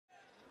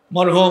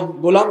মরহুম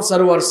গোলাম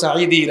সরওয়ার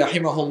সাঈদী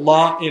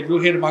রাহিমাহুল্লাহ এর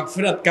রুহের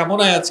মাগফিরাত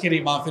কামনায় আজকের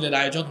এই মাহফিলের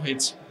আয়োজন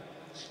হয়েছে।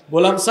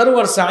 গোলাম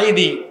সরওয়ার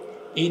সাঈদী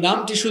এই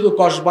নামটি শুধু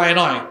কসবায়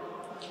নয়,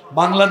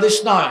 বাংলাদেশ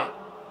নয়,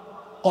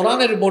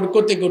 কোরআনের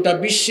বরকতে গোটা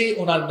বিশ্বে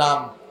ওনার নাম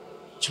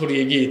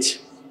ছড়িয়ে গিয়েছে।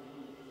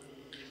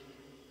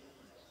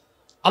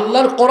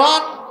 আল্লাহর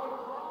কোরআন,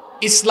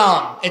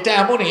 ইসলাম এটা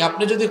এমনই,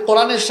 আপনি যদি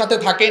কোরআনের সাথে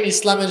থাকেন,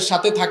 ইসলামের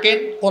সাথে থাকেন,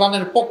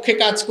 কোরআনের পক্ষে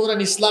কাজ করেন,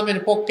 ইসলামের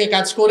পক্ষে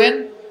কাজ করেন,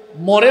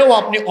 মরেও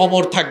আপনি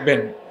অমর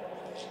থাকবেন।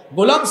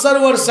 গোলাম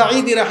সরওয়ার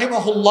সাঈদী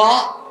রাহিমাহুল্লাহ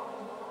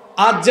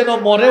আজ যেন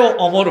মরেও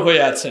অমর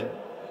হয়ে আছেন,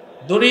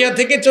 দুনিয়া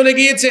থেকে চলে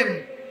গিয়েছেন,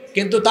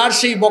 কিন্তু তার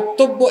সেই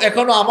বক্তব্য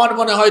এখনো আমার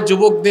মনে হয়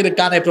যুবকদের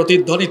কানে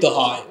প্রতিধ্বনিত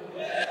হয়।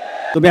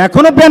 তুমি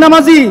এখনো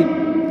বেনামাজি,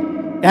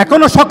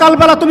 এখনো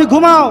সকালবেলা তুমি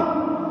ঘুমাও,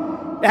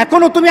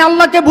 এখনো তুমি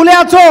আল্লাহকে ভুলে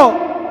আছো,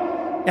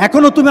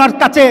 এখনো তোমার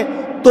কাছে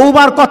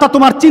তওবার কথা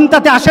তোমার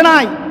চিন্তাতে আসে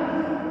নাই।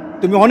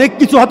 তুমি অনেক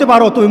কিছু হতে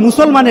পারো, তুমি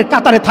মুসলমানের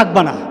কাতারে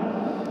থাকবা না।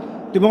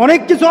 তুমি অনেক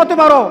কিছু হতে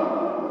পারো,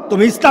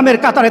 তুমি ইসলামের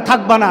কাতারে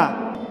থাকবা না।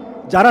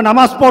 যারা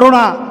নামাজ পড়ো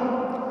না,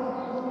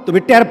 তুমি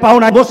টের পাও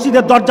না,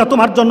 মসজিদের দরজা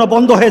তোমার জন্য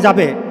বন্ধ হয়ে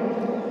যাবে।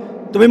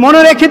 তুমি মনে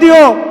রেখে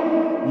দিও,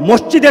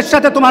 মসজিদের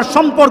সাথে তোমার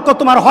সম্পর্ক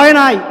তোমার হয়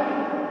নাই,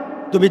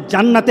 তুমি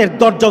জান্নাতের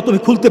দরজাও তুমি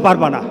খুলতে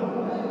পারবা না।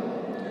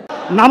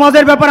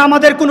 নামাজের ব্যাপারে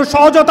আমাদের কোনো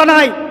সহজতা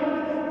নাই,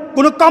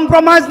 কোনো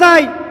কম্প্রোমাইজ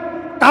নাই,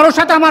 কারোর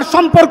সাথে আমার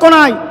সম্পর্ক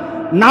নাই।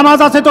 নামাজ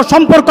আছে তো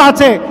সম্পর্ক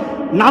আছে,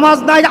 নামাজ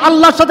নাই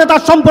আল্লাহর সাথে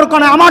তার সম্পর্ক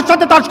নাই, আমার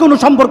সাথে তার কোনো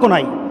সম্পর্ক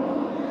নাই।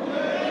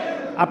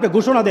 আপনি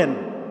ঘোষণা দেন,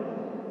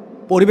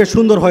 পরিবেশ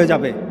সুন্দর হয়ে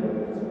যাবে,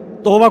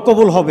 তওবা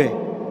কবুল হবে,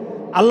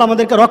 আল্লাহ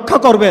আমাদেরকে রক্ষা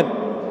করবেন,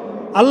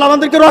 আল্লাহ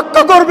আমাদেরকে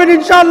রক্ষা করবেন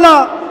ইনশাআল্লাহ।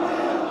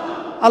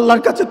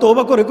 আল্লাহর কাছে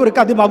তওবা করে করে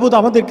কাঁদি, মাবুদ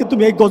আমাদেরকে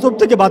তুমি এই গজব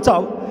থেকে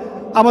বাঁচাও,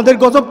 আমাদের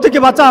গজব থেকে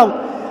বাঁচাও।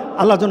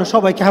 আল্লাহ যেন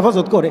সবাইকে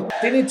হেফাজত করে।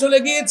 তিনি চলে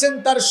গিয়েছেন,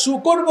 তার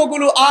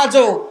সুকর্মগুলো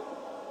আজও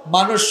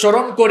মানুষ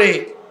স্মরণ করে,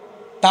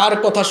 তার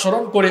কথা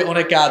স্মরণ করে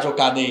অনেকে আজও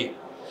কাঁদে।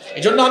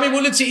 এজন্য আমি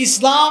বলেছি,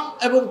 ইসলাম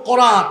এবং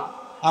কোরআন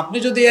আপনি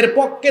যদি এর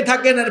পক্ষে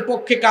থাকেন, এর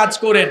পক্ষে কাজ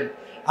করেন,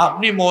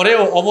 আপনি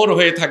মরেও অমর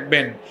হয়ে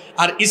থাকবেন।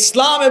 আর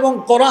ইসলাম এবং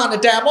কোরআন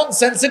এটা এমন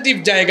সেন্সিটিভ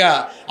জায়গা,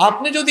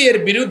 আপনি যদি এর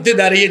বিরুদ্ধে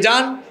দাঁড়িয়ে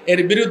যান,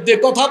 এর বিরুদ্ধে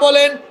কথা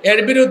বলেন, এর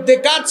বিরুদ্ধে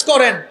কাজ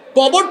করেন,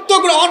 কবর তো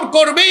গ্রহণ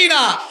করবেই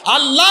না,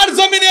 আল্লাহর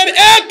জমিনের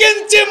 1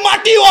 ইঞ্চি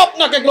মাটিও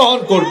আপনাকে গ্রহণ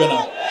করবে না।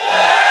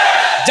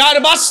 যার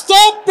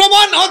বাস্তব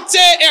প্রমাণ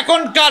হচ্ছে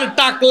এখনকার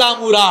টাকলা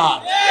মুরাদ,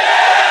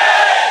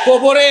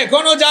 কবরে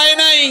এখনো যায়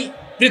নাই,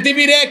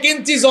 পৃথিবীর 1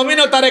 ইঞ্চি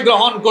জমিনও তারে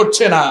গ্রহণ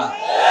করছে না।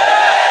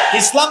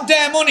 ইসলামটা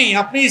এমনই,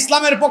 আপনি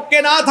ইসলামের পক্ষে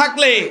না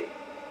থাকলে,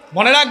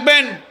 মনে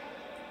রাখবেন,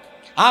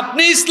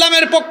 আপনি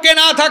ইসলামের পক্ষে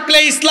না থাকলে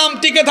ইসলাম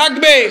টিকে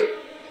থাকবে।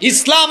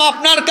 ইসলাম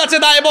আপনার কাছে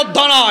দায়বদ্ধ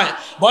নয়,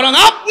 বরং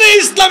আপনি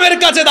ইসলামের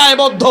কাছে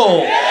দায়বদ্ধ।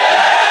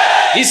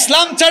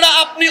 ইসলাম ছাড়া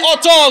আপনি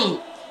অচল,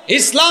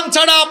 ইসলাম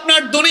ছাড়া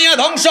আপনার দুনিয়া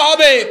ধ্বংস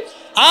হবে,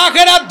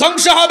 আখিরাত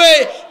ধ্বংস হবে।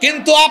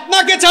 কিন্তু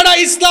আপনাকে ছাড়া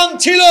ইসলাম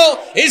ছিল,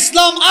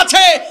 ইসলাম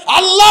আছে,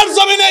 আল্লাহর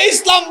জমিনে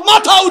ইসলাম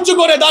মাথা উঁচু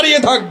করে দাঁড়িয়ে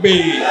থাকবে।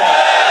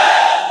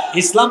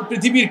 ইসলাম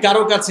পৃথিবীর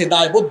কারো কাছে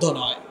দায়বদ্ধ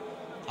নয়।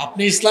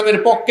 আপনি ইসলামের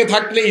পক্ষে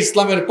থাকলে,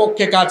 ইসলামের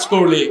পক্ষে কাজ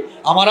করলে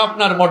আমার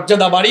আপনার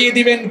মর্যাদা বাড়িয়ে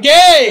দিবেন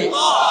কে?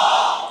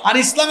 আর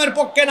ইসলামের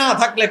পক্ষে না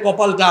থাকলে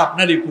কপালটা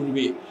আপনারই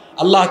পুড়বে।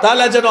 আল্লাহ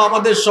তাআলা যেন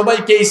আমাদের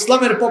সবাইকে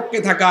ইসলামের পক্ষে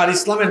থাকা আর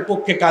ইসলামের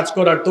পক্ষে কাজ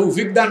করার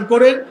তৌফিক দান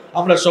করেন।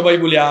 আমরা সবাই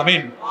বলি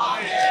আমিন।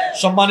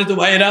 সম্মানিত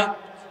ভাইয়েরা,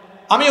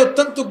 আমি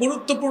অত্যন্ত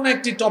গুরুত্বপূর্ণ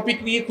একটি টপিক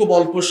নিয়ে খুব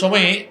অল্প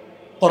সময়ে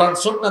কোরআন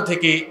সুন্নাহ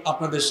থেকে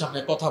আপনাদের সামনে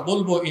কথা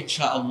বলবো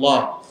ইনশাআল্লাহ।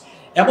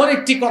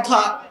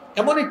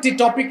 এমন একটি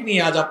টপিক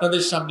নিয়ে আজ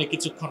আপনাদের সামনে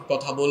কিছুক্ষণ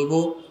কথা বলবো,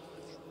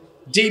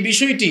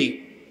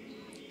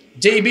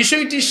 যেই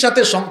বিষয়টির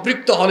সাথে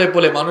সম্পৃক্ত হলে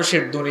বলে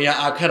মানুষের দুনিয়া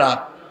আখিরাত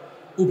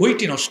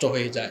উভয়টি নষ্ট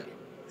হয়ে যায়।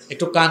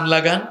 একটু কান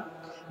লাগান,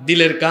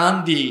 দিলের কান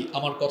দিয়ে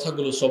আমার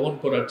কথাগুলো শ্রবণ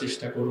করার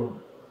চেষ্টা করুন।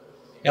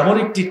 এমন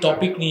একটি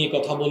টপিক নিয়ে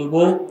কথা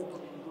বলবো,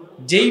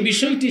 যেই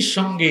বিষয়টির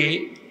সঙ্গে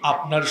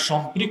আপনার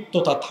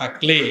সম্পৃক্ততা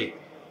থাকলে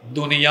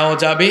দুনিয়াও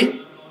যাবে,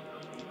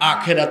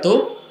 আখিরাতও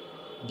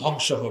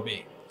ধ্বংস হবে।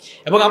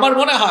 এবং আমার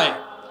মনে হয়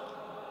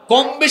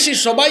কম বেশি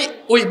সবাই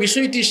ওই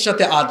বিষয়টির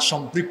সাথে আজ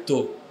সম্পৃক্ত,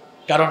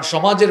 কারণ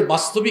সমাজের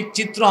বাস্তবিক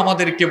চিত্র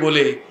আমাদেরকে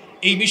বলে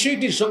এই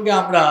বিষয়টির সঙ্গে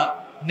আমরা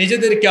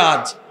নিজেদেরকে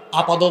আজ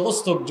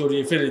আপাদমস্তক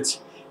জড়িয়ে ফেলেছি।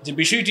 যে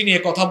বিষয়টি নিয়ে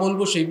কথা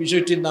বলবো সেই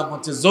বিষয়টির নাম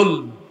হচ্ছে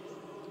জুলম।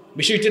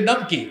 বিষয়টির নাম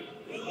কি?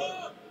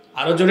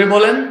 আরো জোরে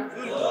বলেন,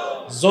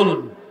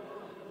 জুলম।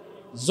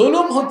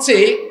 জুলম হচ্ছে,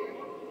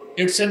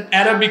 ইটস অ্যান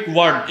অ্যারাবিক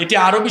ওয়ার্ড, এটি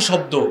আরবি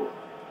শব্দ।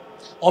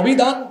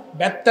 অভিধান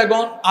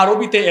ব্যাত্যাগণ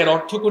আরবিতে এর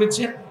অর্থ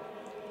করেছেন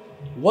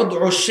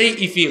ওয়াদউ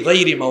শাইই ফি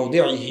গায়রি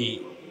মাওদিহি,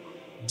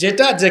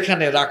 যেটা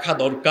যেখানে রাখা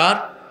দরকার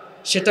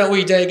সেটা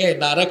ওই জায়গায়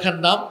না রাখার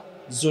নাম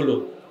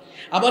জুলুম।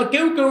 আবার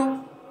কেউ কেউ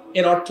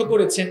এর অর্থ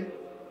করেছেন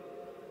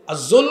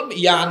আজ-জুলম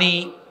ইয়ানি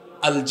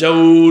আল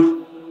জাওর,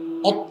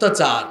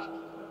 অত্যাচার,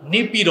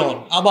 নিপীড়ন।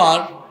 আবার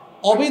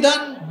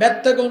অভিধান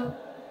ব্যাত্যাগণ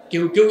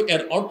কেউ কেউ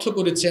এর অর্থ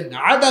করেছেন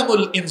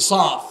আদামুল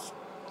ইনসাফ,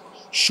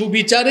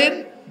 সুবিচারের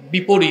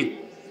বিপরীত।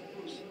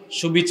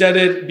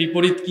 সুবিচারের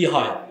বিপরীত কি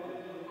হয়?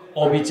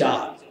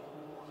 অবিচার।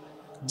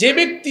 যে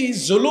ব্যক্তি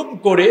জুলুম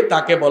করে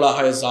তাকে বলা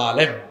হয়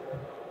জালেম,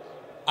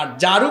 আর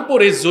যার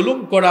উপরে জুলুম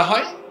করা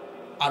হয়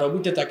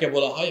আরবিতে তাকে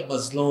বলা হয়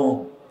মাজলুম।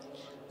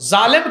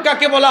 জালেম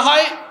কাকে বলা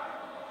হয়?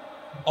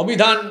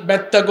 অভিধান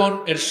বেত্তাগণ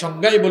এর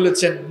সংজ্ঞায়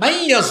বলেছেন, মাই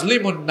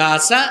ইয়াজলিমুন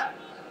নাসা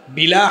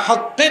বিলা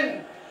হক্কিন,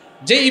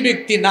 যেই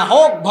ব্যক্তি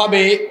নাহক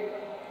ভাবে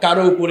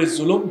কারো উপরে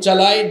জুলুম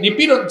চালায়,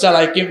 নিপীড়ন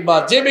চালায়, কিংবা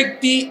যে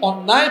ব্যক্তি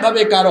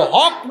অন্যায়ভাবে কারো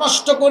হক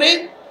নষ্ট করে,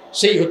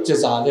 সেই হচ্ছে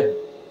জালেম।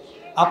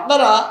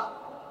 আপনারা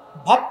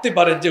ভাবতে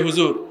পারেন যে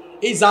হুজুর,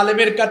 এই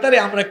জালেমের কাতারে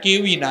আমরা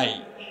কেউই নাই।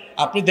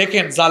 আপনি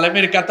দেখেন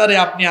জালেমের কাতারে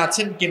আপনি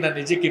আছেন কিনা,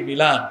 নিজেকে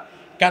মিলান।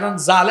 কারণ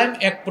জালেম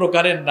এক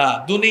প্রকারের না।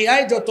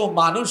 দুনিয়ায় যত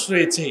মানুষ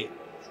রয়েছে,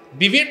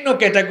 বিভিন্ন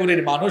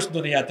ক্যাটাগরির মানুষ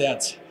দুনিয়াতে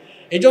আছে।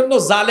 এই জন্য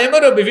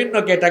জালেমেরও বিভিন্ন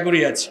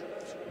ক্যাটাগরি আছে।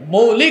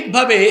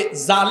 মৌলিকভাবে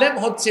জালেম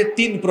হচ্ছে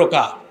 3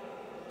 প্রকার।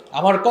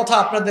 আমার কথা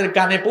আপনাদের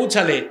কানে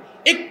পৌঁছালে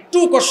একটু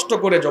কষ্ট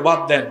করে জবাব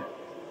দেন।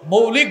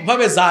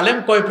 মৌলিকভাবে জালেম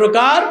কয়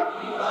প্রকার?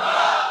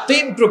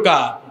 3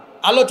 প্রকার।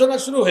 আলোচনা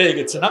শুরু হয়ে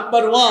গেছে।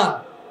 নাম্বার 1,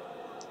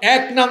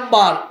 1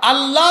 নাম্বার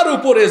আল্লাহর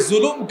উপরে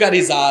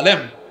জুলুমকারী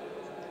জালেম।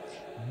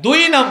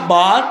 2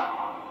 নাম্বার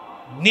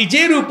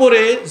নিজের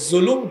উপরে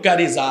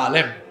জুলুমকারী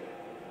জালেম।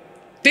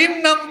 3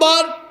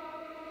 নাম্বার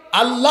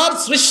আল্লাহর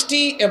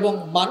সৃষ্টি এবং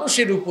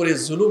মানুষের উপরে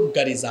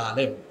জুলুমকারী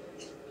জালেম।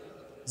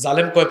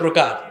 জালেম কয়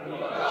প্রকার?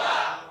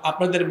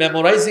 আপনাদের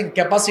মেমোরাইজিং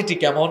ক্যাপাসিটি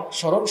কেমন,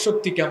 স্মরণ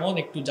শক্তি কেমন,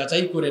 একটু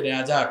যাচাই করে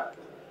নেওয়া যাক।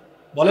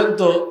 বলেন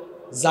তো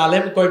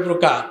জালেম কয়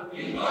প্রকার?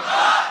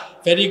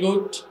 Very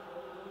good.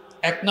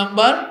 1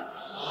 নাম্বার,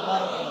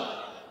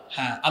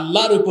 হ্যাঁ,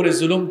 আল্লাহর উপরে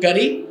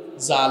জুলুমকারী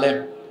জালেম।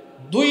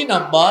 2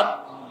 নাম্বার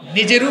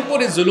নিজের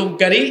উপরে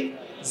জুলুমকারী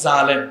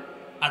জালেম।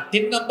 আর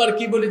 3 নাম্বার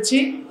কি বলেছি?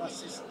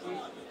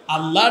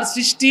 আল্লাহর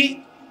সৃষ্টি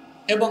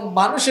এবং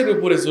মানুষের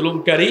উপরে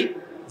জুলুমকারী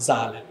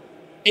জালেম।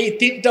 এই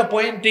 3টা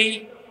পয়েন্টেই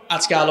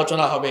আজকে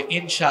আলোচনা হবে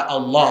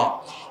ইনশাআল্লাহ।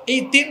 এই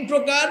 3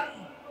 প্রকার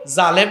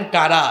জালেম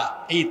কারা,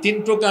 এই 3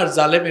 প্রকার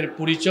জালেমের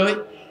পরিচয়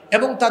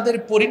এবং তাদের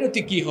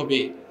পরিণতি কি হবে,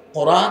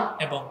 কোরআন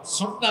এবং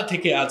সুন্নাহ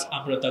থেকে আজ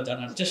আমরা তা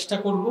জানার চেষ্টা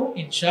করব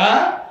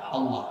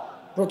ইনশাআল্লাহ।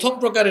 প্রথম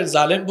প্রকারের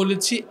জালেম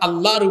বলেছি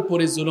আল্লাহর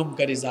উপরে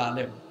জুলুমকারী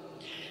জালেম।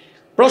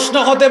 প্রশ্ন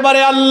হতে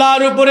পারে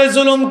আল্লাহর উপরে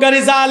জুলুমকারী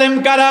জালেম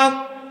কারা?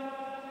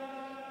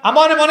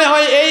 আমার মনে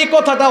হয় এই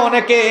কথাটা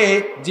অনেকে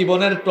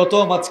জীবনের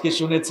প্রথম আজকে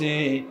শুনেছে।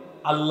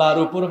 আল্লাহর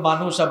উপর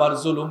মানুষ আবার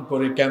জুলুম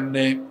করে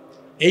কেমনে?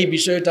 এই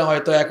বিষয়টা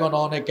হয়তো এখন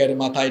অনেকের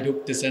মাথায়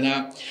ঢুকতেছে না।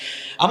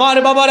 আমার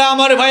বাবারা,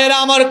 আমার ভাইয়েরা,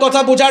 আমার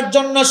কথা বোঝার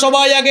জন্য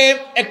সবাই আগে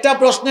একটা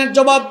প্রশ্নের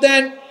জবাব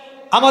দেন।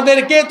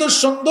 আমাদেরকে এত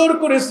সুন্দর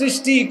করে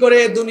সৃষ্টি করে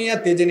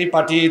দুনিয়াতে যিনি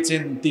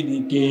পাঠিয়েছেন তিনি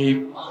কে?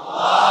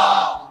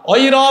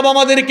 ওই রব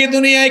আমাদেরকে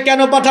দুনিয়ায়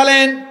কেন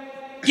পাঠালেন?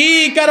 কি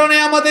কারণে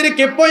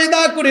আমাদেরকে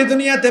পয়দা করে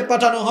দুনিয়াতে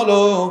পাঠানো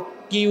হলো?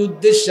 কি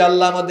উদ্দেশ্যে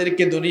আল্লাহ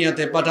আমাদেরকে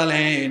দুনিয়াতে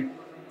পাঠালেন?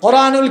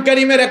 কোরআনুল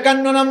কারীমের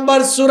 51 নম্বর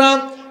সূরা,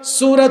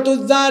 সূরাতুজ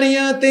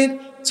যারিয়াতের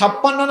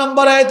 56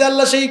 নম্বর আয়াতে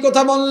আল্লাহ সেই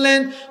কথা বললেন,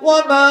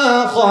 ওয়ামা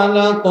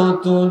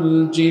খালাকাতুল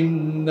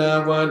জিন্না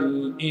ওয়াল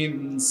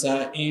ইনসা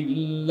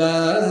ইল্লা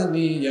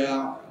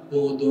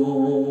লিয়াবুদুন।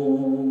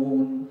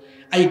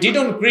 I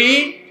didn't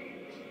create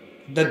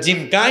the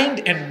jinn kind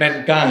and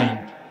mankind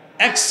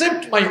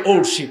except my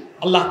worship.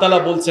 আল্লাহ তাআলা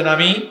বলছেন,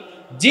 আমি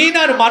জিন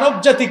আর মানব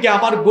জাতিকে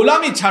আমার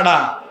গোলামি ছাড়া,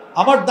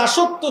 আমার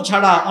দাসত্ব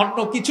ছাড়া অন্য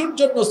কিছুর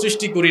জন্য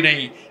সৃষ্টি করি নাই।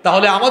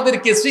 তাহলে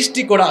আমাদেরকে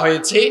সৃষ্টি করা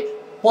হয়েছে,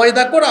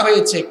 পয়দা করা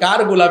হয়েছে কার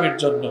গোলামির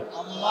জন্য?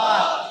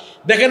 আল্লাহ।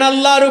 দেখেন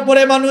আল্লাহর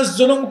উপরে মানুষ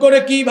জুলুম করে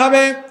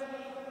কিভাবে।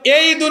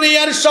 এই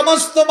দুনিয়ার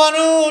সমস্ত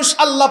মানুষ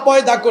আল্লাহ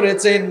পয়দা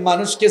করেছেন,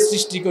 মানুষকে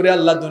সৃষ্টি করে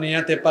আল্লাহ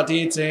দুনিয়াতে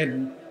পাঠিয়েছেন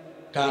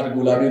কার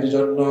গোলামির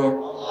জন্য?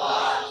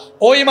 আল্লাহ।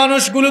 ওই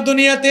মানুষগুলো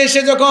দুনিয়াতে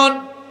এসে যখন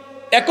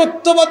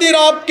একত্ববাদী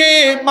রবকে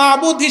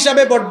মাবুদ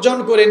হিসাবে বর্জন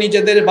করে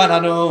নিজেদের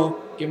বানানো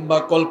কিংবা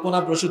কল্পনা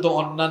প্রসূত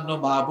অন্যান্য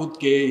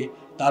মাবুদকে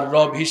তার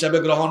রব হিসাবে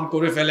গ্রহণ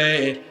করে ফেলে,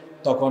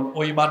 তখন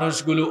ওই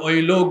মানুষগুলো, ওই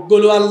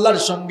লোকগুলো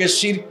আল্লাহর সঙ্গে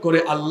শিরক করে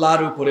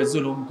আল্লাহর উপরে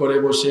জুলুম করে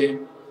বসে।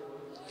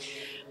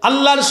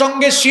 আল্লাহর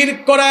সঙ্গে শিরক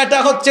করা এটা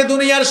হচ্ছে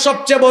দুনিয়ার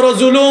সবচেয়ে বড়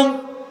জুলুম।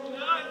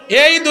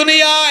 এই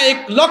দুনিয়ায়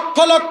লক্ষ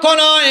লক্ষ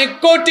নয়,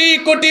 কোটি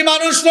কোটি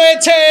মানুষ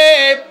রয়েছে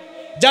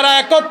যারা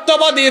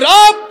একত্ববাদী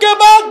রবকে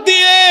বাদ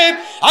দিয়ে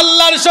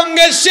আল্লাহর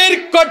সঙ্গে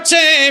শিরক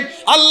করছে।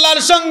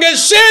 আল্লাহর সঙ্গে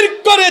শিরক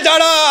করে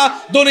যারা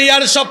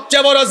দুনিয়ার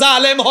সবচেয়ে বড়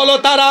জালেম হলো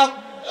তারা।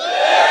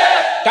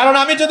 কারণ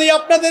আমি যদি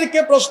আপনাদেরকে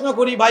প্রশ্ন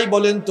করি, ভাই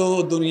বলেন তো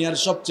দুনিয়ার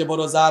সবচেয়ে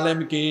বড় জালেম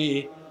কে?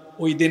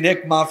 ওই দিন এক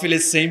মাহফিলে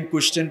সেম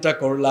কোশ্চেনটা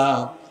করলাম।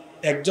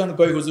 একজন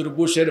কয় হুজুর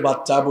বুশের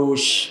বাচ্চা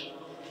বুশ।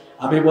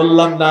 আমি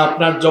বললাম না,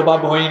 আপনার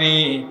জবাব হয়নি,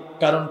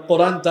 কারণ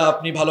কোরআনটা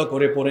আপনি ভালো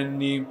করে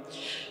পড়েননি।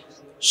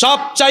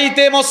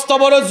 সবচাইতে মস্ত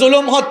বড়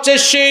জুলুম হচ্ছে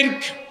শিরক।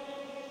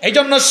 এই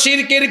জন্য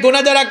শিরকের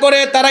গুনাহ যারা করে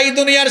তারাই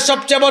দুনিয়ার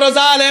সবচেয়ে বড়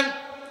জালেম।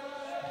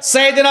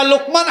 সাইয়েদনা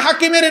লুকমান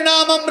হাকিমের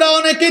নাম আমরা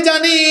অনেকে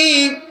জানি।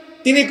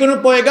 তিনি কোনো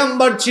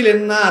পয়গাম্বর ছিলেন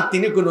না,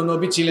 তিনি কোনো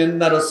নবী ছিলেন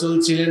না, রাসূল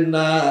ছিলেন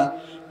না,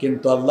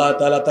 কিন্তু আল্লাহ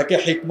তাআলা তাকে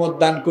হিকমত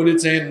দান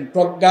করেছেন,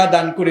 প্রজ্ঞা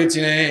দান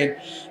করেছিলেন।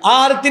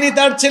 আর তিনি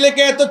তার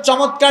ছেলেকে এত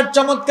চমৎকার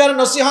চমৎকার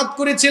নসিহত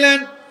করেছিলেন।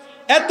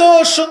 এত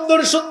সুন্দর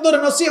সুন্দর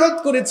নসিহত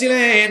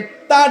করেছিলেন,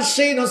 তার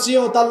সেই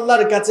নসিহত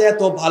আল্লাহর কাছে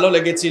এত ভালো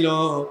লেগেছিল,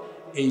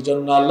 এই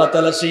জন্য আল্লাহ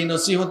তাআলা সেই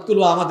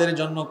নসিহতগুলো আমাদের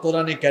জন্য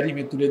কোরআনে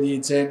কারিমে তুলে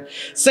দিয়েছেন।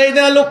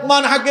 সাইয়েদনা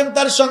লোকমান হাকিম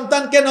তার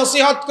সন্তানকে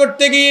নসিহত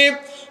করতে গিয়ে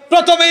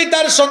প্রথমেই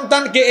তার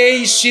সন্তানকে এই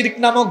শিরক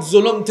নামক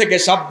জুলুম থেকে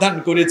সাবধান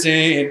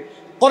করেছেন।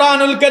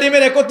 কোরআনুল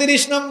কারীমের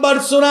 31 নম্বর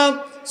সূরা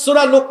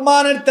সূরা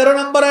লুকমানের 13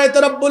 নম্বর আয়াতে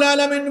রব্বুল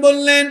আলামিন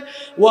বললেন,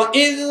 ওয়া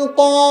ইয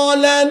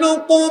ক্বালা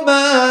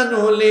লুকমানু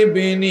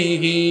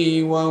লিবনিহি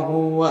ওয়া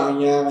হুয়া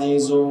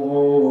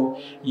ইয়াইযুহু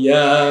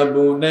ইয়া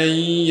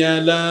বুনাইয়া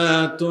লা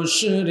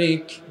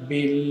তুশরিক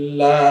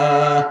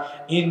বিল্লাহ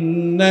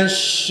ইন্নাশ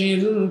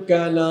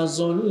শিরকা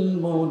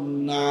লাযুলমুন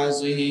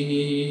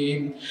আযীম।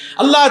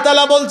 আল্লাহ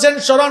তাআলা বলছেন,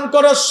 স্মরণ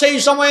করো সেই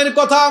সময়ের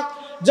কথা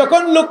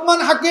যখন লুকমান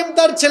হাকিম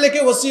তার ছেলেকে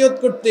ওসিয়ত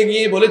করতে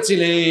গিয়ে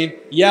বলেছিলেন,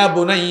 ইয়া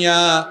বুনাইয়া,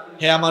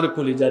 হে আমার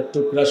কলিজার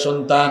টুকরা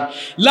সন্তান,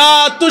 লা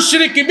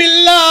তুশরিক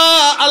বিল্লাহ,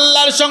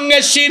 আল্লাহর সঙ্গে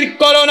শিরক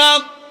করো না,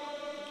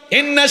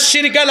 ইন্নাশ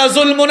শিরকা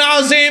লাযুলমুন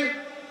আযীম,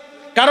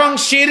 কারণ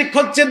শিরক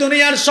হচ্ছে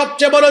দুনিয়ার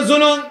সবচেয়ে বড়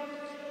জুলুম।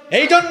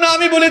 এই জন্য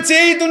আমি বলেছি,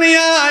 এই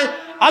দুনিয়ায়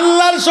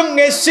আল্লাহর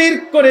সঙ্গে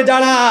শিরক করে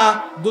যারা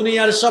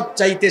দুনিয়ার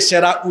সবচাইতে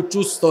সেরা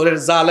উঁচু স্তরের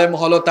জালেম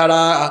হলো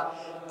তারা।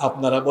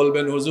 আপনারা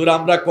বলবেন, হুজুর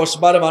আমরা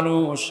কসবার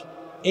মানুষ,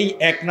 এই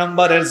 1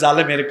 নম্বরের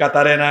জালেমের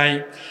কাতারে নাই।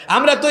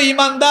 আমরা তো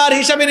ইমানদার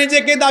হিসাবে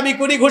নিজেকে দাবি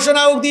করি,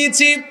 ঘোষণাও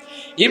দিয়েছি।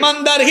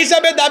 ইমানদার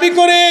হিসাবে দাবি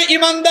করে,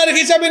 ইমানদার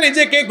হিসাবে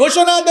নিজেকে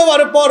ঘোষণা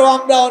দেওয়ার পরও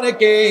আমরা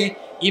অনেকে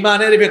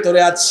ইমানের ভেতরে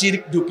আজ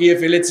শিরক ঢুকিয়ে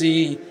ফেলেছি।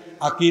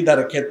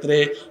 আকীদার ক্ষেত্রে,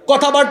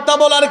 কথাবার্তা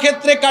বলার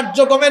ক্ষেত্রে,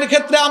 কার্যক্রমের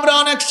ক্ষেত্রে আমরা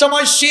অনেক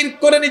সময় শিরক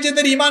করে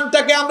নিজেদের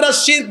ইমানটাকে আমরা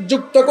শিরক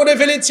যুক্ত করে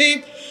ফেলেছি।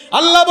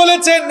 আল্লাহ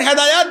বলেছেন,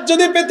 হেদায়েত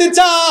যদি পেতে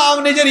চাও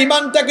নিজের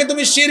ইমানটাকে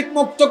তুমি শিরক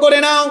মুক্ত করে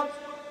নাও।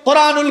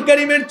 কোরআনুল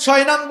কারীমের 6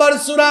 নম্বর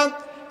সূরা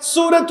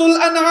সূরাতুল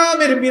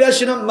আনআমের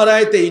 82 নম্বর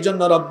আয়াতে এই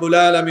জন্য রব্বুল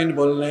আলামিন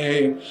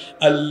বললেন,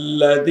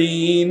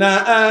 আল্লাযীনা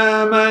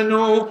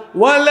আমানু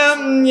ওয়া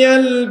লাম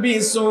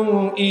ইয়ালবিসু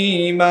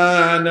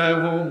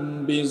ঈমানাহুম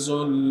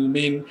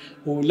বিযুলমিন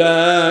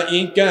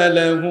উলাইকা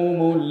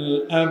লাহুমুল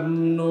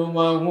আমনু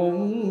ওয়া হুম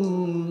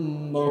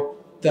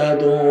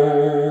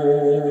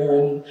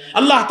মুহতাদুন।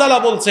 আল্লাহ তাআলা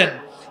বলছেন,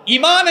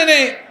 ঈমান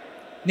এনে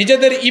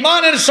নিজেদের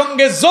ঈমানের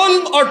সঙ্গে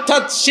জুলম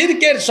অর্থাৎ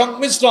শিরকের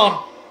সংমিশ্রণ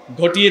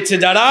ঘটিয়েছে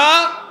যারা,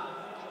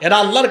 এরা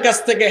আল্লাহর কাছ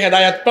থেকে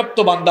হেদায়েত প্রাপ্ত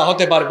বান্দা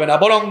হতে পারবে না,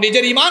 বরং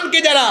নিজের ঈমানকে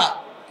যারা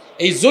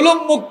এই জুলুম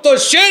মুক্ত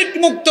শিরক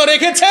মুক্ত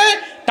রেখেছে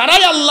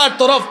তারাই আল্লাহর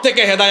তরফ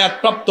থেকে হেদায়েত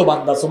প্রাপ্ত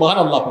বান্দা।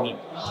 সুবহানাল্লাহ বলেন।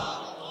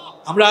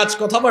 আমরা আজ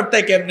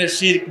কথাবার্তায় কেমনে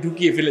শিরক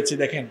ঢুকিয়ে ফেলেছি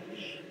দেখেন।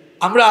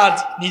 আমরা আজ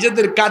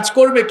নিজেদের কাজ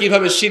করবে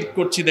কিভাবে শিরক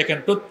করছি দেখেন।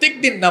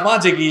 প্রত্যেকদিন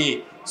নামাজে গিয়ে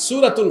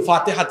সূরাতুল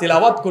ফাতিহা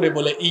তিলাওয়াত করে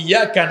বলে,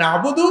 ইয়্যাকা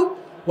না'বুদু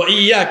ওয়া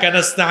ইয়্যাকা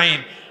নাস্তাঈন,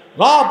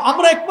 রব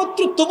আমরা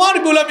একমাত্র তোমার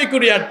গোলামি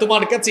করি আর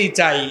তোমার কাছেই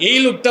চাই। এই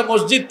লোকটা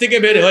মসজিদ থেকে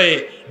বের হয়ে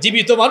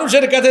জীবিত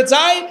মানুষের কাছে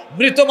চায়,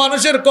 মৃত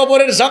মানুষের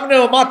কবরের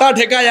সামনেও মাথা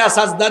ঠেকায়া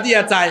সাজদা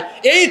দিয়া চায়।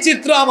 এই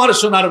চিত্র আমার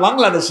সোনার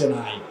বাংলাদেশে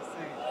নাই।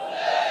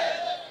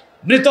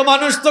 মৃত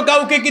মানুষ তো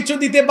কাউকে কিছু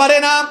দিতে পারে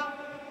না,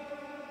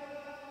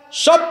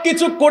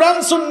 সবকিছু কোরআন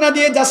সুন্নাহ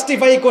দিয়ে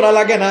জাস্টিফাই করা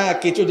লাগে না,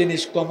 কিছু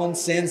জিনিস কমন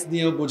সেন্স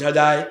দিয়েও বোঝা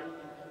যায়।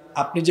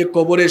 আপনি যে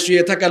কবরে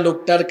শুয়ে থাকা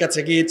লোকটার কাছে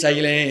গিয়ে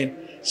চাইলেন,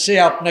 সে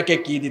আপনাকে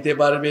কি দিতে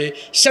পারবে?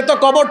 সে তো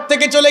কবর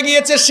থেকে চলে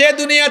গিয়েছে, সে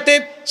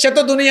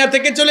তো দুনিয়া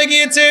থেকে চলে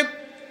গিয়েছে।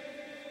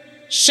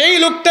 সেই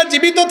লোকটা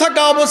জীবিত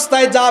থাকা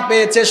অবস্থায় যা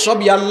পেয়েছে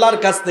সবই আল্লাহর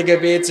কাছ থেকে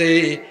পেয়েছে।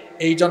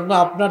 এই জন্য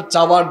আপনার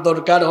চাওয়ার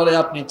দরকার হলে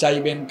আপনি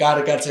চাইবেন কার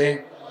কাছে?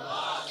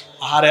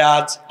 আরে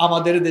আজ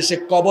আমাদের দেশে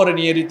কবর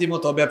নিয়ে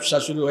রীতিমতো ব্যবসা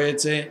শুরু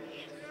হয়েছে।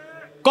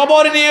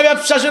 কবর নিয়ে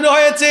ব্যবসা শুরু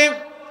হয়েছে,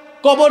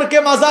 কবরকে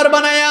মাজার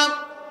বানায়া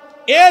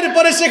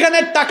এরপরে সেখানে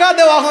টাকা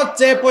দেওয়া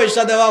হচ্ছে,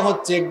 পয়সা দেওয়া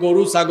হচ্ছে,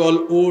 গরু ছাগল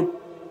উট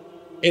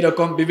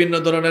এরকম বিভিন্ন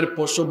ধরনের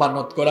পশু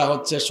মানত করা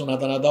হচ্ছে, সোনা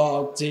দানা দেওয়া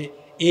হচ্ছে।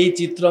 এই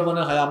চিত্র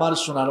মনে হয় আমার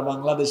সোনার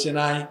বাংলাদেশে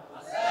নাই।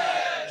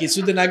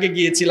 কিছুদিন আগে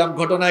গিয়েছিলাম,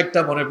 ঘটনা একটা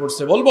মনে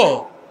পড়ছে, বলবো।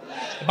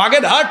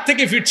 বাগেরহাট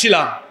থেকে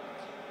ফিরছিলাম,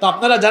 তো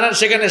আপনারা জানেন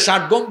সেখানে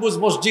 60 গম্বুজ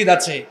মসজিদ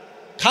আছে।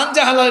 খান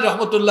জাহান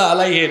রহমতুল্লাহ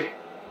আলাইহের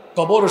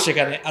কবরও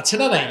সেখানে আছে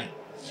না নাই?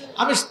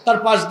 আমি তার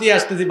পাশ দিয়ে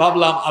আসতেছি,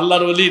 ভাবলাম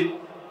আল্লাহর ওলির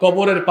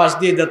কবরের পাশ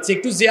দিয়ে যাচ্ছি,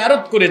 একটু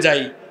জিয়ারত করে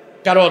যাই।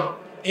 কারণ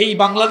এই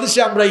বাংলাদেশে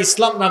আমরা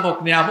ইসলাম নামক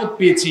নিয়ামত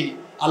পেয়েছি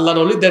আল্লাহর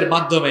ওলিদের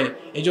মাধ্যমে,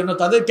 এই জন্য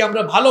তাদেরকে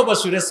আমরা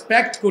ভালোবাসি,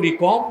 রেসপেক্ট করি,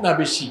 কম না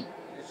বেশি।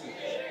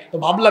 তো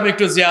ভাবলাম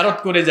একটু জিয়ারত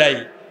করে যাই।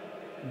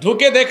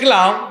 ঢুকে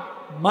দেখলাম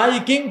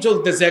মাইকিং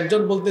চলতেছে,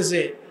 একজন বলতেছে,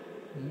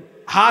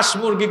 হাঁস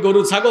মুরগি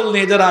গরু ছাগল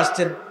নিয়ে যারা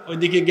আসছেন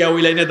ওইদিকে গিয়ে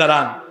ওই লাইনে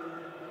দাঁড়ান,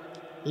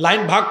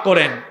 লাইন ভাগ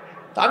করেন।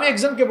 তো আমি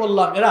একজনকে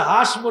বললাম, এরা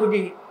হাঁস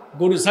মুরগি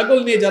গরু ছাগল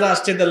নিয়ে যারা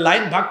আসছে এদের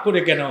লাইন ভাগ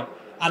করে কেন?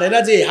 আর এরা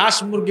যে হাঁস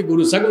মুরগি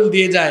গরু ছাগল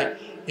দিয়ে যায়,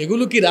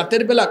 এগুলো কি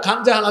রাতের বেলা খান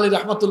জাহান আলী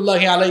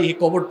রহমতুল্লাহ আলাইহি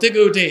কবর থেকে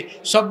উঠে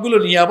সবগুলো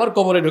নিয়ে আবার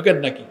কবরে ঢোকেন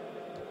নাকি?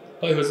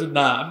 কয় হুজুর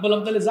না। আমি বললাম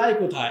তাহলে যাই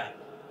কোথায়?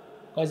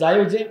 কয় যাই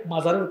ওই যে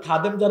মাজারের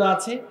খাদেম যারা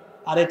আছে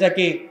আর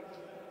এটাকে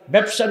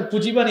ব্যবসার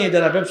পুঁজি বানিয়ে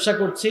যারা ব্যবসা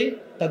করছে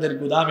তাদের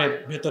গুদামের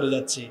ভেতরে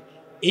যাচ্ছে।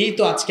 এই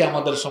তো আজকে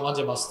আমাদের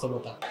সমাজে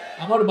বাস্তবতা।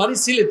 আমার বাড়ি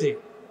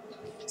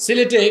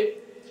সিলেটে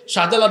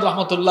শাহজালাল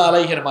রহমতুল্লাহ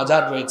আলাইহির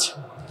মাজার রয়েছে,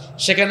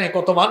 সেখানে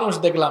কত মানুষ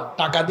দেখলাম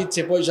টাকা দিচ্ছে,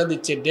 পয়সা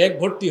দিচ্ছে, ডেক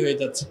ভর্তি হয়ে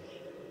যাচ্ছে।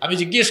 আমি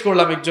জিজ্ঞেস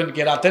করলাম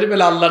একজনকে, রাতের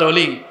বেলা আল্লাহর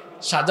ওলি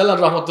শাহজালাল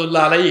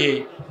রহমতুল্লাহ আলাইহি,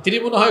 তিনি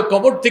মনে হয়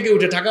কবর থেকে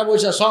উঠে টাকা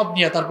পয়সা সব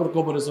নিয়ে তারপর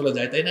কবরে চলে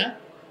যায়, তাই না?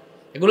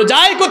 এগুলো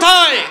যায়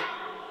কোথায়?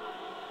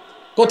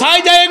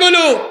 কোথায় যায়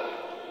এগুলো?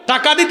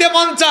 টাকা দিতে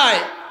মন চায়,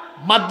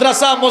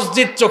 মাদ্রাসা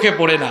মসজিদ চোখে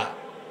পড়ে না,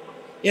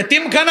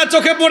 এতিমখানা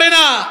চোখে পড়ে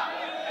না।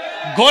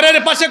 ঘরের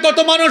পাশে কত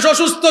মানুষ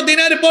অসুস্থ,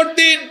 দিনের পর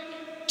দিন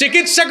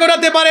চিকিৎসা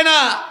করাতে পারে না,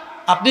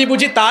 আপনি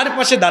বুঝি তার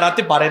পাশে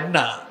দাঁড়াতে পারেন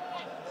না?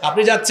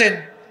 আপনি যাচ্ছেন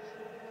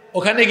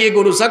ওখানে গিয়ে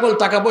গরু ছাগল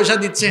টাকা পয়সা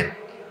দিচ্ছেন।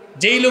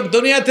 যেই লোক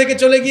দুনিয়া থেকে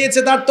চলে গিয়েছে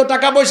তার তো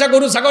টাকা পয়সা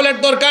গরু ছাগলের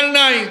দরকার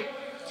নাই।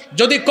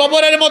 যদি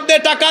কবরের মধ্যে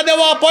টাকা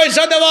দেওয়া,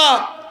 পয়সা দেওয়া,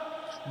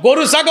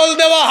 গরু ছাগল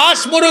দেওয়া,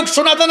 হাঁস মুরগ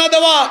সোনাদানা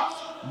দেওয়া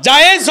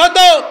জায়েজ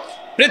হতো,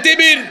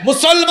 পৃথিবীর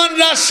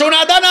মুসলমানরা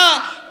সোনাদানা,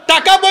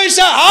 টাকা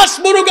পয়সা, হাঁস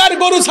মুরগ আর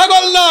গরু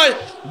ছাগল নয়,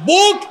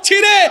 বুক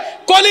ছিঁড়ে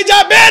কলিজা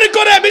বের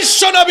করে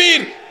বিশ্ব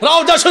নবীর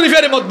রওজা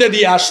শরীফের মধ্যে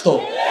দিয়ে আসতো।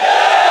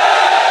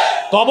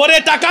 কবরে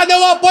টাকা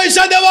দেওয়া,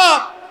 পয়সা দেওয়া,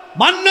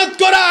 মান্নত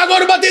করা,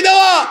 আগরবাতি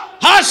দেওয়া,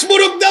 হাঁস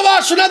মুরগ দেওয়া,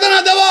 সোনাদানা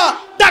দেওয়া,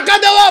 টাকা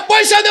দেওয়া,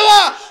 পয়সা দেওয়া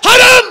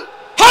হারাম,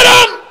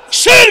 হারাম,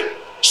 শিরক,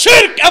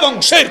 শিরক এবং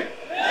শিরক।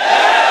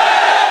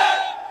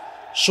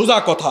 সোজা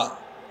কথা,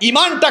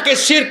 ইমানটাকে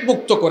শিরক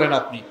মুক্ত করেন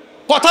আপনি।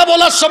 কথা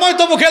বলার সময়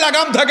তো মুখে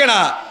লাগাম থাকে না,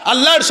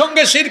 আল্লাহর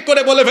সঙ্গে শিরক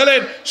করে বলে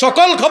ফেলেন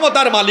সকল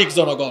ক্ষমতার মালিক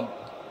জনগণ।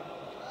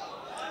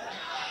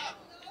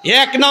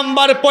 এক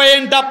নাম্বার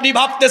পয়েন্ট, আপনি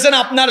ভাবতেছেন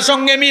আপনার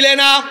সঙ্গে মিলে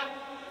না।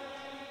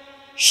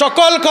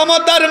 সকল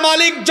ক্ষমতার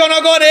মালিক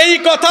জনগণ এই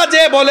কথা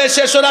যে বলে,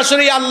 সে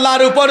সরাসরি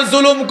আল্লাহর উপর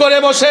জুলুম করে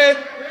বসে।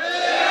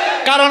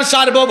 কারণ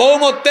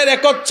সার্বভৌমত্বের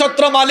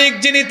একচ্ছত্র মালিক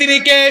যিনি, তিনি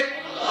কে?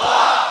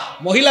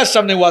 মহিলার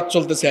সামনে ওয়াজ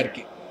চলতেছে আর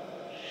কি।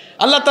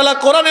 আল্লাহ তাআলা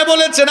কোরআনে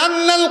বলেছেন,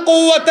 আন্নাল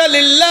কুওয়াতা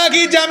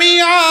লিল্লাহি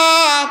জামিআ,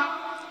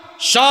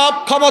 সব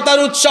ক্ষমতার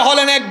উৎস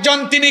হলেন একজন,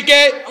 তিনি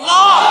কে?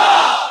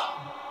 আল্লাহ।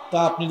 তা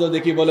আপনি তো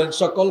দেখি বলেন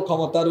সকল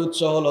ক্ষমতার উৎস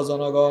হলো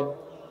জনগণ,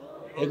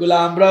 এগুলা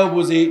আমরাও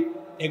বুঝি,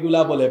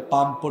 এগুলা বলে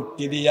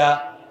পাম্পট্টি দিয়া।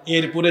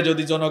 এরপরে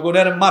যদি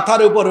জনগণের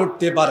মাথার উপর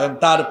উঠতে পারেন,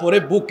 তারপরে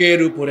বুকের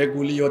উপরে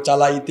গুলিও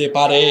চালাইতে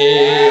পারে।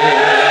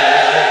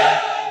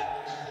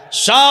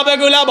 সব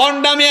এগুলা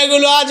ভণ্ডামি,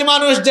 এগুলো আজ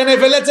মানুষ জেনে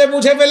ফেলেছে,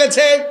 বুঝে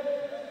ফেলেছে।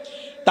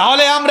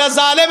 তাহলে আমরা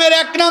জালেমের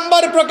এক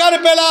নাম্বার প্রকার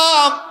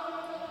পেলাম,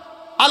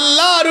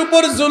 আল্লাহর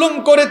উপর জুলুম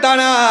করে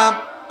তারা,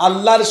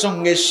 আল্লাহর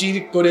সঙ্গে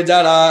শিরক করে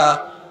যারা,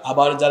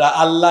 আবার যারা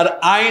আল্লাহর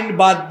আইন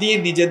বাদ দিয়ে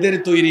নিজেদের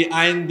তৈরি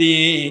আইন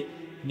দিয়ে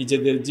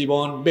নিজেদের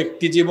জীবন,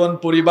 ব্যক্তি জীবন,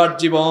 পরিবার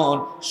জীবন,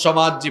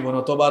 সমাজ জীবন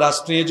অথবা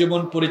রাষ্ট্রীয়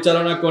জীবন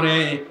পরিচালনা করে,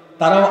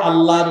 তারাও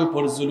আল্লাহর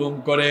উপর জুলুম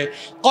করে।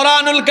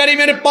 কোরআনুল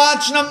কারীমের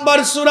 5 নম্বর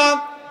সূরা,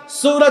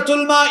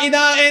 সূরাতুল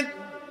মাইদা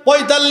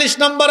 45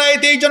 নম্বর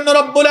আয়াতে এই জন্য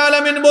রব্বুল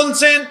আলামিন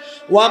বলছেন,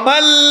 ওয়া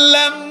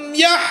মাল্লাম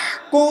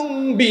ইয়াহকুম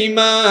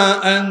বিমা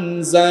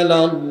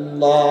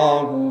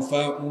আনজালাল্লাহু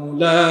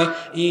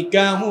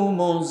ফাউলাইকা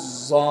হুমুজ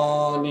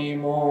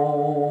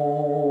জালিমুন।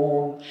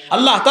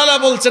 আল্লাহ তাআলা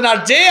বলছেন, আর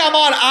যে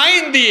আমার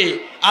আইন দিয়ে,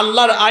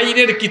 আল্লাহর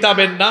আইনের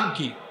কিতাবের নাম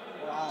কি?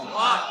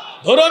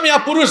 ধরো মিয়া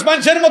পুরুষ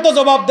মানুষের মতো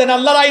জবাব দেন,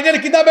 আল্লাহর আইনের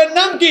কিতাবের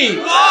নাম কি?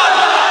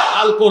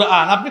 আল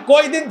কোরআন। আপনি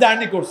কয়দিন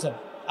জার্নি করছেন?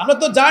 আমরা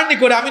তো জার্নি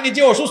করে, আমি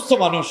নিজে অসুস্থ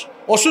মানুষ,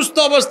 অসুস্থ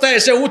অবস্থায়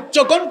এসে উচ্চ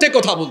কণ্ঠে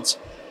কথা বলছে,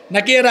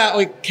 নাকি এরা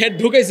ওই খের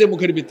ঢুকাইছে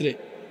মুখের ভিতরে?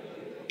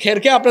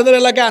 খেরকে আপনাদের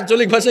এলাকায়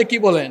আঞ্চলিক ভাষায় কি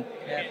বলেন?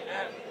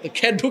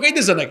 খের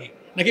ঢুকাইতেছে নাকি,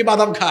 নাকি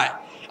বাদাম খায়?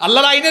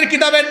 আল্লাহর আইনের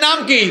কিতাবের নাম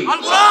কি?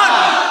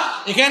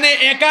 এখানে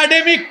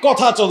একাডেমিক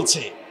কথা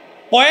চলছে,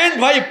 পয়েন্ট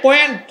ভাই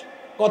পয়েন্ট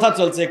কথা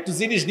চলছে, একটু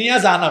জিনিস নিয়ে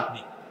যান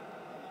আপনি।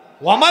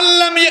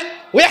 ওয়ামাল্লাম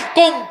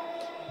ইয়াহকুম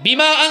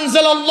বিমা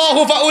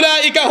আনজালাল্লাহু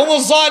ফাউলাইকা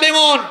হুমুজ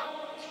জালিমুন।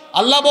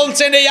 আল্লাহ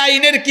বলছেন, এই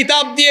আইনের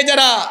কিতাব দিয়ে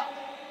যারা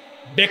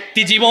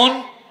ব্যক্তি জীবন,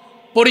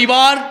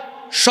 পরিবার,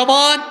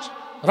 সমাজ,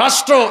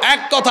 রাষ্ট্র,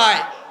 এক কথায়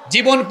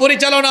জীবন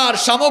পরিচালনার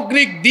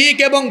সামগ্রিক দিক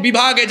এবং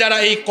বিভাগে যারা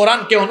এই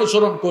কোরআনকে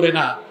অনুসরণ করে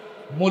না,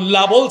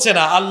 মোল্লা বলছে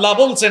না, আল্লাহ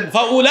বলছেন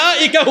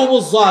ফাউলাইকা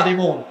হুমুজ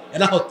জালিমুন,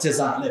 এরা হচ্ছে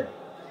জালেম।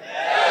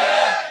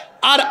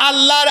 আর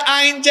আল্লাহর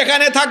আইন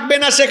যেখানে থাকবে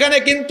না, সেখানে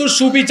কিন্তু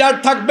সুবিচার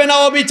থাকবে না,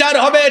 অবিচার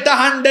হবে, এটা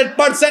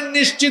 100%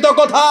 নিশ্চিত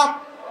কথা।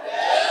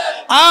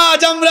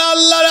 আজ আমরা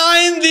আল্লাহর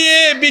আইন দিয়ে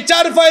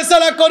বিচার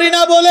ফয়সালা করি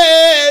না বলে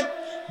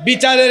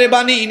বিচারের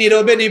বাণী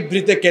নীরবে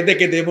নিভৃতে কেঁদে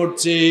কেঁদে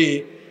মরছে।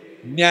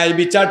 ন্যায়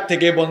বিচার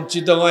থেকে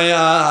বঞ্চিত হয়ে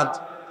আজ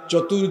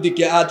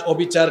চতুর্দিকে আজ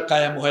অবিচার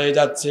কায়েম হয়ে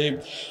যাচ্ছে।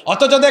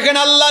 অথচ দেখেন,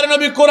 আল্লাহর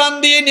নবী কোরআন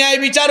দিয়ে ন্যায়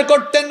বিচার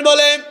করতেন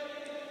বলে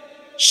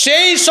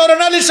সেই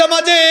স্বর্ণালী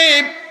সমাজে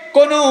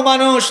কোনো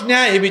মানুষ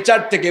ন্যায় বিচার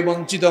থেকে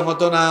বঞ্চিত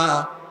হতো না।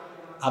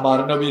 আমার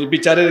নবীর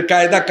বিচারের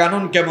কায়দা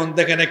কানুন কেমন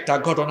দেখেন, একটা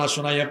ঘটনা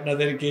শোনাই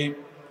আপনাদেরকে।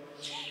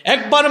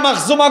 একবার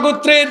মাখজুমা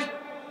গোত্রের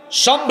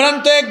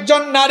সম্ভ্রান্ত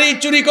একজন নারী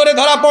চুরি করে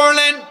ধরা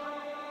পড়লেন।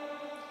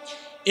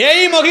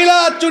 এই মহিলা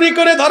চুরি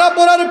করে ধরা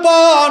পড়ার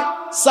পর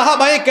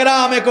সাহাবায়ে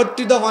কেরাম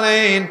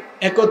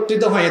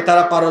একত্রিত হয়ে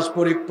তারা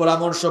পারস্পরিক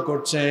পরামর্শ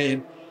করছেন,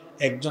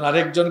 একজন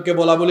আরেকজনকে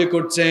বলা বলি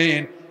করছেন,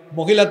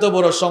 মহিলা তো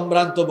বড়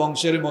সম্ভ্রান্ত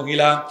বংশের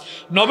মহিলা।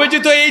 নবীজি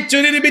তো এই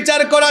চুরির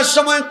বিচার করার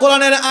সময়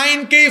কোরআনের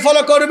আইনকেই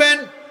ফলো করবেন।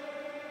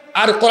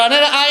 আর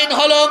কোরআনের আইন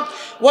হলো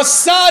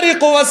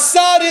ওয়াস-সারিকু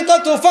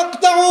ওয়াস-সারিকাতু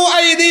ফাকতাউ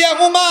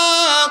আইদিয়াহুমা।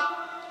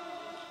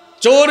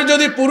 চোর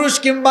যদি পুরুষ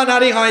কিংবা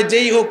নারী হয়,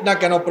 যেই হোক না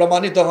কেন,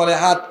 প্রমাণিত হলে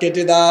হাত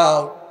কেটে দাও।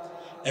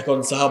 এখন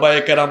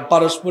সাহাবায়ে কেরাম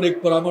পারস্পরিক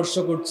পরামর্শ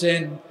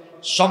করছেন,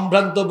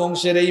 সম্ভ্রান্ত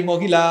বংশের এই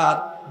মহিলার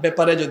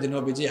ব্যাপারে যদি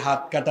নবীজি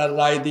হাত কাটার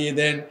রায় দিয়ে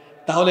দেন,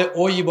 তাহলে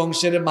ওই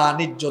বংশের মান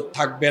ইজ্জত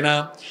থাকবে না।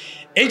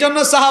 এই জন্য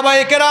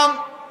সাহাবায়ে কেরাম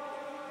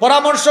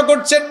পরামর্শ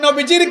করছেন,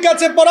 নবীজির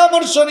কাছে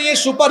পরামর্শ নিয়ে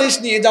সুপারিশ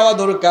নিয়ে যাওয়া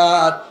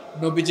দরকার।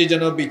 নবীজি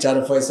যেন বিচার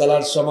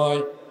ফয়সালার সময়,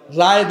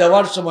 রায়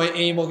দেওয়ার সময়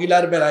এই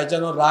মহিলার বেলায়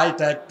যেন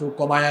রায়টা একটু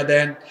কমায়া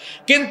দেন।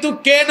 কিন্তু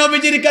কে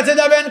নবীজির কাছে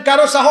যাবেন,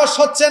 কারো সাহস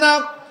হচ্ছে না।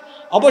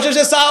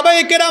 অবশেষে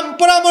সাহাবায়ে কেরাম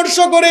পরামর্শ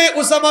করে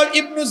উসামা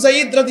ইবনু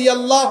যায়েদ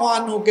রাদিয়াল্লাহু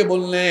আনহুকে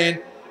বললেন,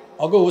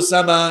 ওগো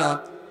উসামা,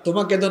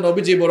 তোমাকে তো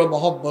নবীজি বড়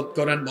মহব্বত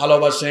করেন,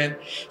 ভালোবাসেন,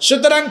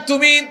 সুতরাং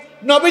তুমি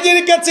নবীজির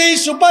কাছে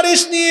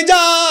সুপারিশ নিয়ে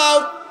যাও।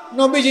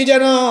 নবীজি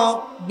যেন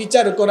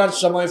বিচার করার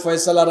সময়,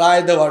 ফয়সালা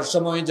রায় দেওয়ার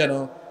সময় যেন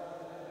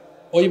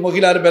ওই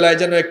মহিলার বেলায়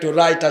যেন একটু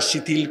রায়টা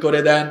শিথিল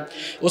করে দেন।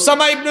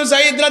 উসামা ইবনু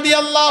যায়েদ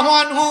রাদিয়াল্লাহু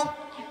আনহু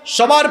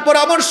সবার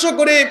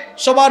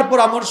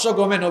পরামর্শ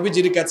ক্রমে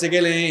নবীজির কাছে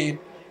গেলেন।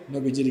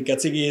 নবীজির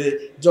কাছে গিয়ে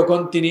যখন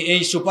তিনি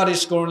এই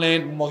সুপারিশ করলেন,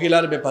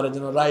 মহিলার ব্যাপারে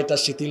যেন রায়টা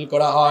শিথিল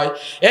করা হয়,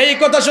 এই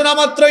কথা শোনা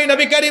মাত্রই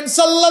নবী করিম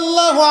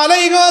সাল্লাল্লাহু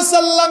আলাইহি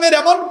ওয়াসাল্লামের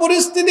এমন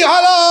পরিস্থিতি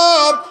হলো,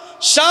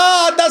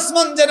 সাত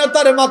আসমান যেন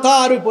তার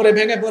মাথার উপরে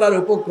ভেঙে পড়ার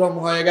উপক্রম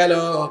হয়ে গেল।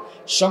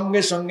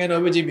 সঙ্গে সঙ্গে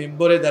নবীজি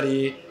মিম্বরে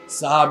দাঁড়িয়ে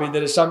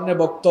সাহাবীদের সামনে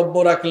বক্তব্য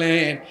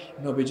রাখলেন।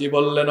 নবীজি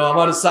বললেন,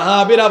 আমার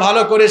সাহাবীরা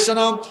ভালো করে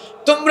শোনো,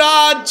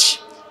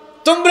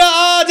 তোমরা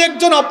আজ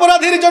একজন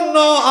অপরাধীর জন্য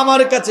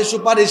আমার কাছে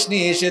সুপারিশ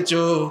নিয়ে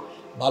এসেছো।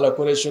 ভালো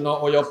করে শোনো,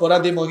 ওই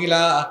অপরাধী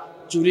মহিলা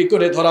চুরি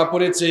করে ধরা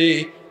পড়েছে।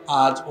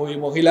 আজ ওই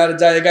মহিলার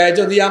জায়গায়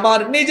যদি আমার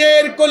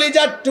নিজের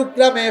কলিজার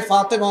টুকরা মেয়ে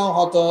ফাতেমা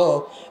হতো,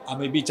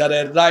 আমি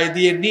বিচারের রায়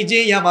দিয়ে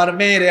নিজেই আমার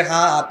মেয়ের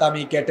হাত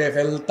আমি কেটে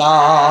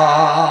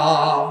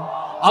ফেলতাম।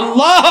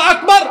 আল্লাহু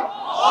আকবার।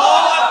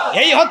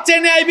 এই হচ্ছে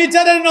ন্যায়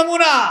বিচারের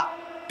নমুনা।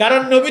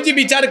 কারণ নবীজি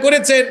বিচার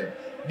করেছেন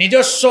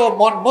নিজস্ব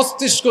মন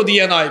মস্তিষ্ক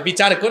দিয়ে নয়,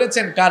 বিচার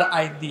করেছেন কার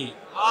আইন দিয়ে?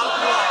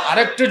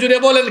 আরেকটু জুড়ে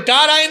বলেন,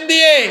 কার আইন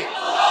দিয়ে?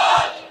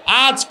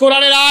 আজ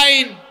কোরআনের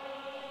আইন,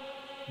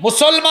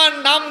 মুসলমান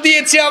নাম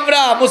দিয়েছি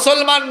আমরা,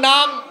 মুসলমান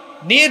নাম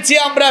নিয়েছি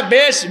আমরা,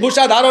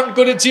 বেশভূষা ধারণ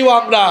করেছিও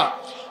আমরা।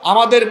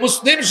 আমাদের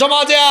মুসলিম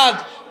সমাজে আজ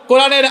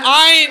কোরআনের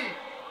আইন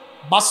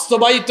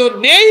বাস্তবায়িত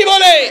নেই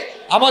বলে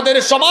আমাদের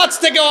সমাজ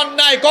থেকে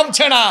অন্যায়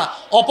কমছে না,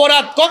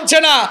 অপরাধ কমছে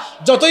না।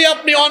 যতই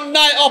আপনি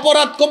অন্যায়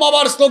অপরাধ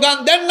কমাবার স্লোগান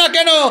দেন না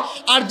কেন,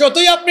 আর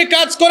যতই আপনি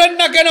কাজ করেন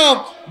না কেন,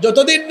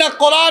 যতদিন না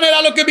কোরআনের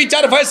আলোকে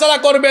বিচার ফয়সালা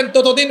করবেন,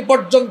 ততদিন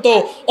পর্যন্ত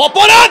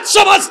অপরাধ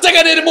সমাজ থেকে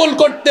নির্মূল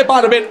করতে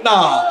পারবেন না।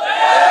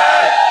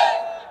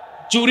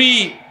 চুরি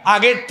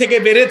আগের থেকে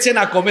বেড়েছে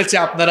না কমেছে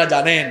আপনারা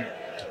জানেন।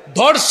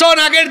 ধর্ষণ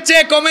আগের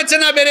চেয়ে কমেছে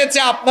না বেড়েছে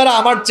আপনারা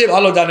আমার চেয়ে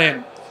ভালো জানেন।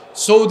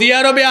 সৌদি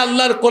আরবে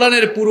আল্লাহর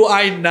কোরআনের পুরো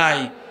আইন নাই,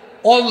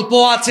 অল্প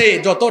আছে।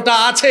 যতটা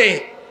আছে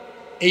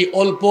এই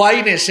অল্প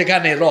আইনে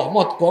সেখানে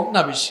রহমত কম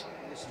না বেশি?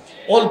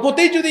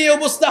 অল্পতেই যদি এই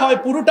অবস্থা হয়,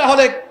 পুরোটা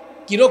হলে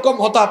কিরকম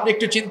হতো আপনি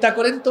একটু চিন্তা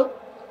করেন তো।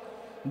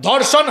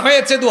 ধর্ষণ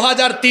হয়েছে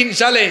 2003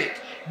 সালে,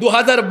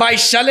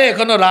 2022 সালে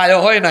এখনো রায়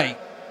হয় নাই।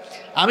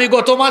 আমি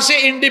গত মাসে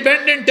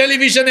ইন্ডিপেন্ডেন্ট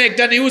টেলিভিশনে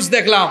একটা নিউজ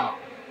দেখলাম,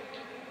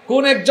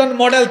 কোন একজন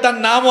মডেল, তার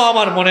নামও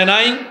আমার মনে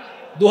নাই,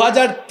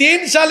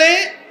 2003 সালে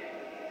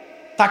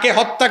তাকে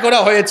হত্যা করা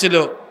হয়েছিল,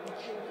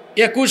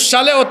 21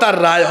 সালেও তার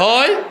রায়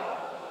হয়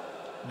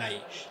নাই।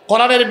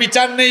 কোরআনের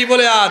বিচার নেই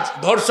বলে আজ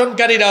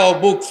ধর্ষণকারীরাও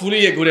বুক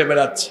ফুলিয়ে ঘুরে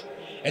বেড়াচ্ছে।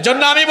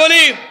 এজন্য আমি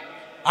বলি,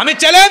 আমি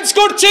চ্যালেঞ্জ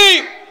করছি,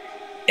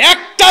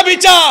 একটা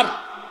বিচার,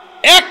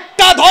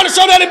 একটা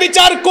ধর্ষণের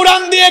বিচার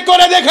কোরআন দিয়ে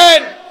করে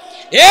দেখেন।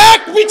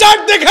 এক বিচার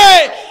দেখে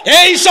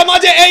এই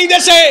সমাজে, এই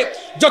দেশে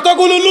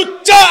যতগুলো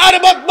লুচ্চা আর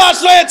বদমাশ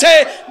রয়েছে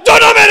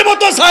জনমের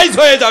মতো সাইজ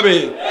হয়ে যাবে।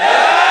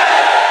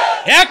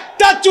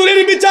 একটা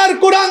চুরির বিচার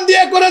কোরআন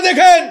দিয়ে করে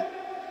দেখেন,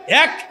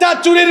 একটা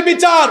চুরির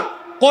বিচার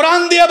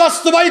কোরআন দিয়ে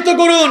বাস্তবায়িত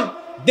করুন।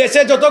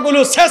 দেশে যতগুলো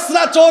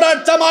শেষরা চোর আর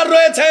চামার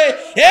রয়েছে,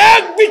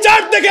 এক বিচার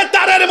দেখে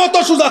তারের মতো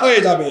সোজা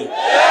হয়ে যাবে।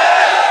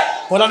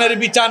 কোরআনের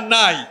বিচার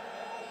নাই।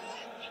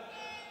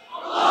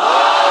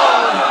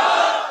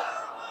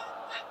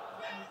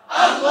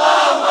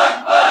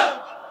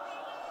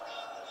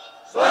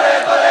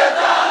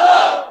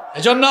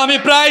 এজন্য আমি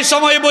প্রায়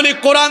সময় বলি,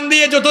 কোরআন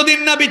দিয়ে যতদিন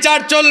না বিচার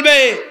চলবে,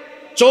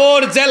 চোর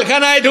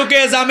জেলখানায়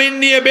ঢুকে জামিন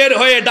নিয়ে বের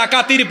হয়ে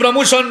ডাকাতির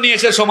প্রমোশন নিয়ে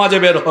সে সমাজে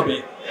বের হবে।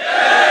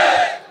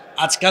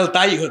 আজকাল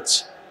তাই হচ্ছে।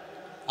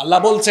 আল্লাহ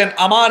বলছেন,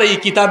 আমার এই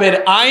কিতাবের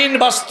আইন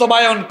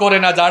বাস্তবায়ন করে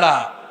না যারা,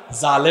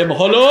 জালেম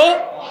হলো।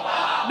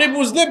 আপনি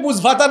বুঝলে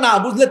বুঝভাতা, না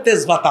বুঝলে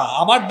তেজভাতা,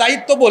 আমার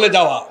দায়িত্ব বলে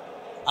যাওয়া।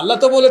 আল্লাহ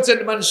তো বলেছেন,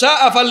 মান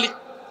শাআ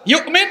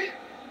ফালইউমিন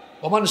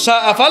ওয়া মান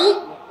শাআ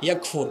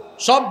ফালইয়াকফুর।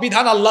 সব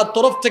বিধান আল্লাহর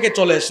তরফ থেকে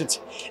চলে এসেছে।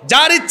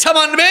 যার ইচ্ছা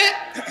মানবে,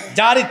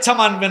 যার ইচ্ছা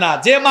মানবে না।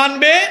 যে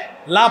মানবে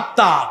লাভ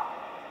তার,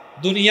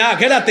 দুনিয়া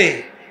আখিরাতে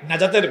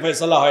নাজাতের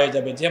ফয়সালা হয়ে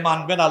যাবে, যে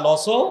মানবে না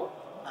লসও।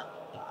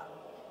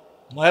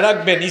 মনে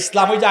রাখবেন,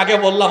 ইসলাম ওই যে আগে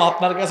বললাম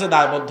আপনার কাছে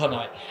দায়বদ্ধ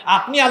নয়।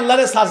 আপনি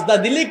আল্লাহরে সাজদা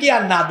দিলে কি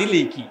আর না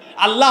দিলে কি,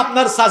 আল্লাহ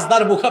আপনার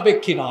সাজদার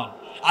মুখাপেক্ষী নন।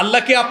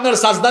 আল্লাহ কি আপনার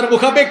সাজদার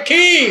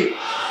মুখাপেক্ষী?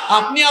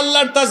 আপনি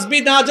আল্লাহর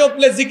তাসবিহ না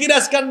জপলে, জিকির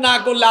আজকার না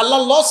করলে আল্লাহ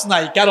লস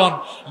নাই। কারণ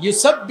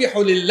ইউসাব্বিহু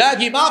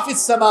লিল্লাহি মা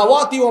ফিস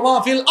সামাওয়াতি ওয়া মা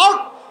ফিল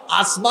আরদ,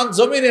 আসমান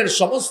জমিনের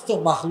সমস্ত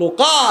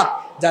মাখলুকাত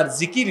যার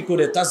জিকির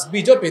করে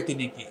তাসবিহ জপে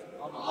তিনি কি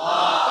আল্লাহ।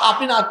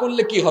 আপনি না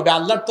করলে কি হবে?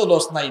 আল্লাহর তো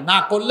লস নাই, না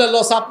করলে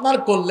লস আপনার,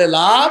 করলে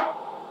লাভ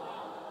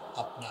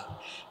আপনার।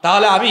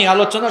 তাহলে আমি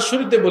আলোচনার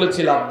শুরুতে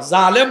বলেছিলাম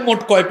জালেম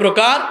মোট কয়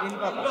প্রকার?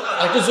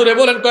 একটু জোরে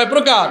বলেন, কয়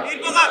প্রকার?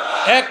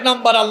 এক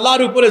নাম্বার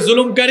আল্লাহর উপরে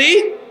জুলুমকারী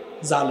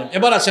জালেম।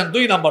 এবার আসেন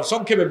 2 নাম্বার,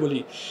 সংক্ষেপে বলি।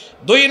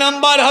 2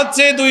 নাম্বার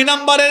হচ্ছে, 2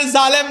 নাম্বারের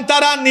জালেম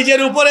তারা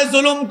নিজের উপরে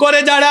জুলুম করে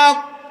যারা।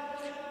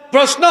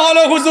 প্রশ্ন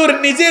হলো হুজুর,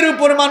 নিজের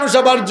উপর মানুষ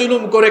আবার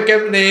জুলুম করে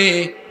কেমনে?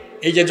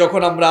 এই যে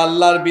যখন আমরা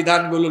আল্লাহর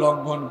বিধানগুলো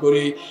লঙ্ঘন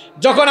করি,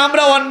 যখন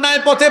আমরা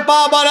অন্যায় পথে পা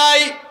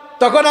বাড়াই,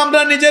 তখন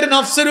আমরা নিজের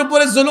নফসের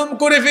উপরে জুলুম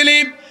করে ফেলি,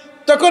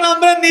 তখন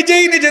আমরা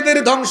নিজেই নিজেদের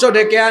ধ্বংস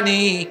ডেকে আনি।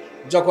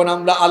 যখন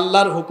আমরা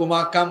আল্লাহর হুকুম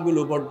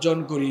আহকামগুলো বর্জন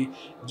করি,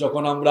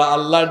 যখন আমরা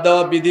আল্লাহর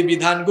দেওয়া বিধি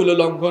বিধানগুলো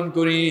লঙ্ঘন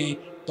করি,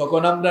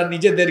 তখন আমরা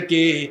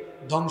নিজেদেরকে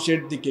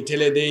ধ্বংসের দিকে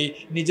ঠেলে দেই,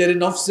 নিজের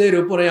নফসের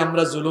উপরে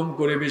আমরা জুলুম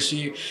করে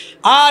বেশি।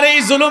 আর এই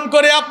জুলুম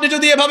করে আপনি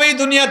যদি এভাবেই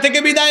দুনিয়া থেকে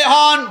বিদায়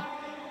হন,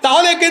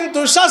 তাহলে কিন্তু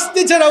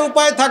শাস্তি ছাড়া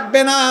উপায়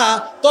থাকবে না।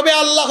 তবে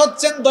আল্লাহ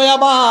হচ্ছেন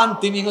দয়াবান,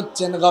 তিনি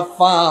হচ্ছেন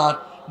গফফার।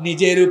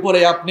 নিজের উপরে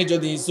আপনি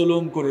যদি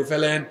জুলুম করে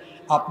ফেলেন,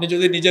 আপনি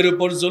যদি নিজের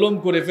উপর জুলুম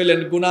করে ফেলেন,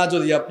 গুনাহ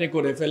যদি আপনি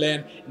করে ফেলেন,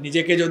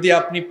 নিজেকে যদি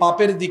আপনি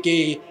পাপের দিকে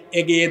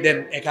এগিয়ে দেন,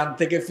 এখান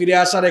থেকে ফিরে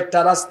আসার একটা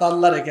রাস্তা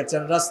আল্লাহ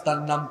রেখেছেন, রাস্তার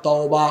নাম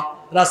তওবা।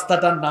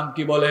 রাস্তাটার নাম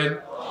কি বলেন?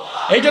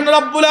 এই জন্য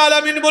রব্বুল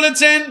আলামিন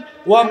বলেছেন,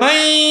 ওয়া মান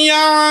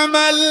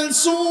ইয়ামাল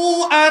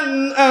সুআন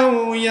আও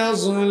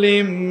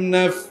ইয়াজলিম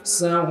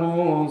নাফসাহু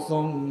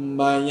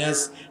সুম্মা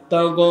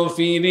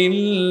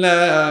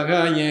ইয়াস্তাগফিরিল্লাহা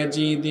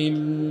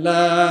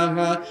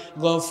ইয়াজিদিল্লাহা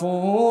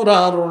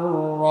গফুরার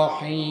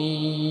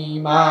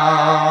রহিমা।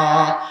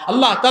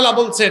 আল্লাহ তাআলা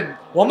বলছেন,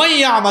 ওয়া মান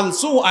ইয়ামাল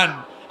সুআন,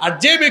 আর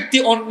যে ব্যক্তি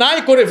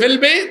অন্যায় করে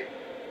ফেলবে,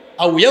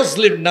 আও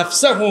ইয়াজলিম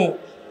নাফসাহু,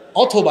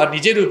 অথবা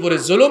নিজের উপরে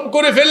জুলুম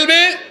করে ফেলবে,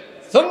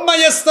 সুম্মা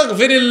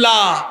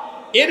ইস্তাগফিরিল্লাহ,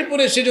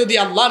 এরপরে সে যদি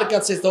আল্লাহর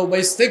কাছে তওবা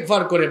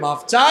ইস্তিগফার করে মাফ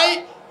চায়,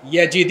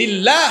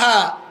 ইয়াজিদিল্লাহা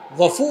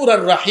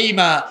গফুরার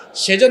রহিমা,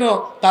 সেজন্য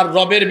তার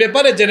রবের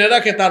ব্যাপারে জেনে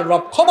রাখে তার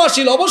রব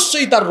ক্ষমাশীল,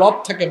 অবশ্যই তার রব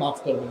থেকে মাফ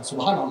করবেন।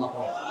 সুবহানাল্লাহ।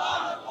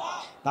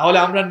 তাহলে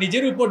আমরা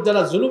নিজের উপর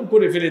যারা জুলুম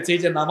করে ফেলেছি,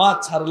 এই যে নামাজ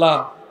ছাড়লাম,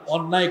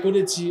 অন্যায়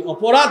করেছি,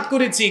 অপরাধ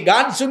করেছি,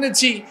 গান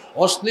শুনেছি,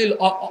 অশ্লীল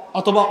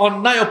অথবা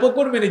অন্যায়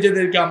অপকর্মে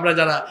নিজেদেরকে আমরা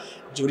যারা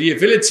জড়িয়ে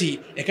ফেলেছি,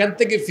 এখান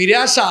থেকে ফিরে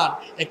আসার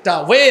একটা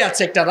ওয়ে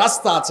আছে, একটা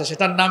রাস্তা আছে,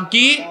 সেটার নাম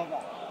কি?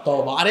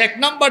 তওবা। আর 1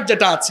 নাম্বার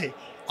যেটা আছে,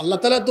 আল্লাহ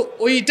তাআলা তো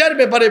ওইটার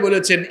ব্যাপারে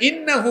বলেছেন,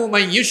 ইন্নাহু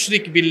মান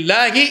ইউশরিক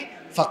বিল্লাহি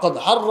ফাকাদ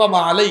হাররামা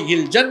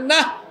আলাইহিল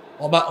জান্নাহ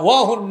ওয়া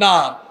মাওয়াহুন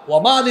নার ওয়া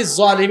মা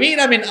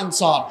লিয-যালিমিনা মিন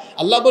আনসার।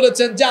 আল্লাহ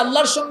বলেছেন যে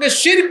আল্লাহর সঙ্গে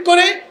শিরক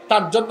করে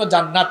তার জন্য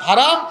জান্নাত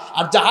হারাম,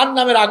 আর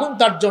জাহান্নামের আগুন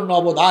তার জন্য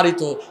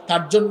অবধারিত,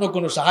 তার জন্য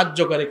কোনো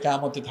সাহায্যকারী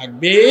কিয়ামতে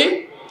থাকবে।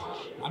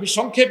 আমি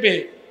সংক্ষেপে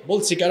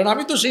বলছি, কারণ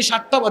আমি তো সেই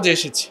 7টা বাজে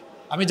এসেছি।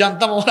 আমি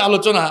জানতাম আমার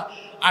আলোচনা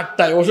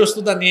 8টায়,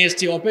 অসুস্থতা নিয়ে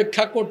এসেছি,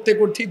 অপেক্ষা করতে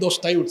করতেই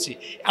 10টায় উঠছি,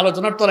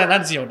 আলোচনার তোর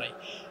এনার্জিও নাই।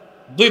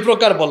 2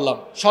 প্রকার বললাম,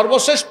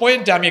 সর্বশেষ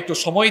পয়েন্টে আমি একটু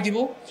সময় দিব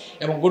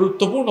এবং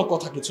গুরুত্বপূর্ণ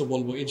কথা কিছু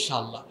বলবো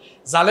ইনশাআল্লাহ।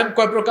 জালেম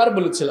কয় প্রকার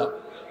বলেছিলাম,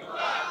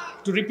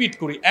 একটু রিপিট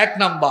করি। 1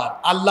 নাম্বার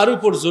আল্লাহর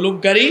উপর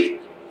জুলুমকারী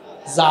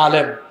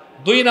জালেম,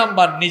 2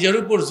 নাম্বার নিজের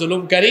উপর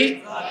জুলুমকারী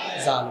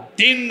জালেম,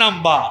 3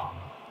 নাম্বার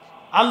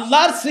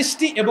আল্লাহর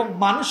সৃষ্টি এবং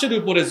মানুষের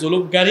উপরে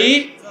জুলুমকারী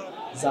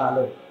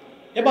জালেম।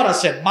 এবার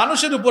আসেন,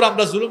 মানুষের উপর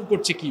আমরা জুলুম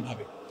করছি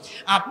কিভাবে?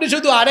 আপনি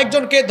শুধু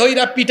আরেকজনকে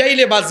ধইরা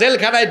পিটাইলে বা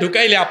জেলখানায়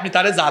ঢুকাইলে আপনি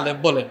তারে জালেম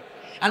বলেন,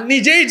 আর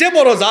নিজেই যে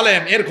বড়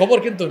জালেম এর খবর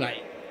কিন্তু নাই।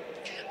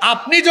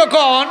 আপনি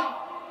যখন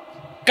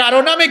কারো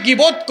নামে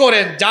গীবত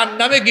করেন, যার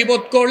নামে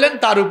গীবত করলেন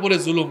তার উপরে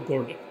জুলুম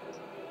করলেন।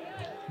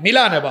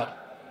 মিলান এবার,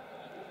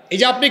 এই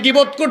যে আপনি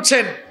গীবত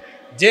করছেন,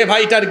 যে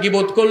ভাইটার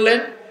গীবত করলেন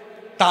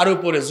তার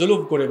উপরে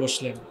জুলুম করে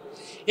বসলেন।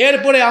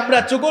 এরপরে আমরা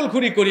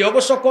চুগলখুরি করি,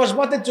 অবশ্য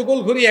কসবাতে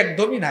চুগলখুরি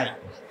একদমই নাই,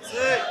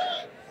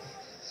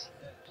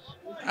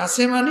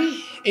 আছে মানে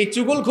এই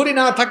চুগলখুরি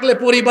না থাকলে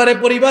পরিবারে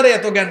পরিবারে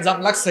এত গ্যাঞ্জাম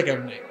লাগছে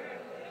কেমনে,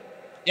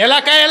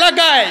 এলাকায়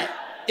এলাকায়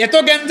এত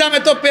গ্যাঞ্জাম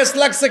এত পেস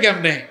লাগছে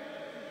কেমনে?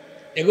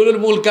 এগুলোর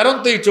মূল কারণ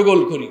তো এই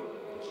চুগলখুরি।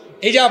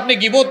 এই যে আপনি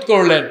গীবত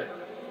করলেন,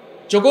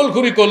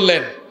 চুগলখুরি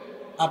করলেন,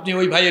 আপনি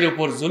ওই ভাইয়ের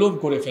উপর জুলুম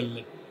করে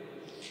ফেললেন।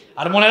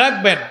 আর মনে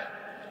রাখবেন,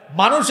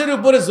 মানুষের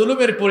উপরে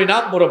জুলুমের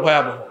পরিণাম বড়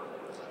ভয়াবহ।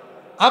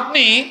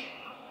 আপনি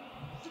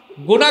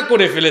গুনাহ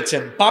করে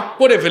ফেলেছেন, পাপ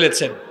করে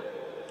ফেলেছেন,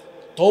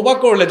 তওবা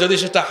করলে যদি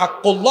সেটা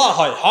হাক্কুল্লাহ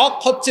হয়, হক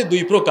হচ্ছে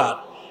 2 প্রকার।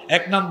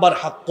 1 নাম্বার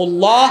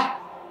হাক্কুল্লাহ,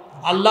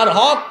 আল্লাহর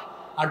হক,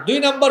 আর 2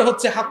 নাম্বার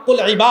হচ্ছে হাক্কুল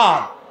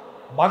ইবাদ,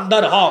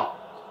 বান্দার হক।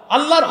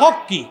 আল্লাহর হক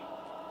কি?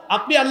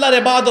 আপনি আল্লাহর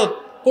ইবাদত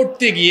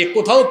করতে গিয়ে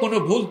কোথাও কোনো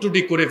ভুল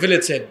ত্রুটি করে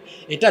ফেলেছেন,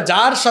 এটা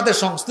যার সাথে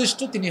সংশ্লিষ্ট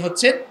তিনি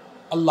হচ্ছেন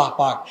আল্লাহ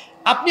পাক।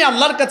 আপনি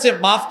আল্লাহর কাছে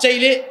মাফ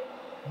চাইলে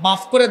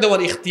মাফ করে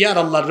দেওয়ার ইখতিয়ার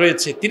আল্লাহর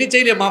রয়েছে, তিনি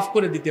চাইলে মাফ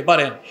করে দিতে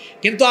পারেন।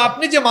 কিন্তু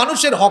আপনি যে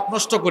মানুষের হক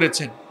নষ্ট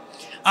করেছেন,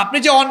 আপনি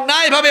যে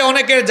অন্যায়ভাবে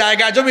অনেকের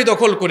জায়গা জমি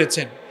দখল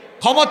করেছেন,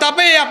 ক্ষমতা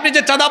পেয়ে আপনি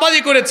যে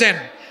চাঁদাবাজি করেছেন,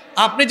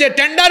 আপনি যে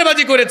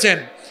টেন্ডারবাজি করেছেন,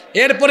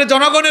 এরপরে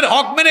জনগণের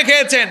হক মেনে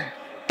খেয়েছেন,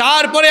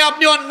 তারপরে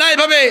আপনি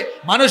অন্যায়ভাবে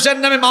মানুষের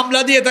নামে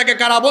মামলা দিয়ে তাকে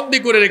কারাবন্দী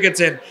করে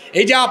রেখেছেন,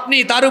 এই যে আপনি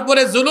তার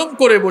উপরে জুলুম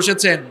করে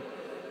বসেছেন,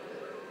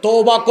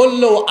 তওবা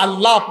করলেও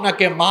আল্লাহ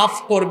আপনাকে মাফ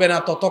করবে না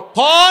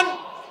ততক্ষণ,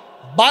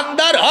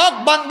 বান্দার হক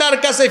বান্দার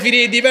কাছে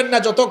ফিরিয়ে দিবেন না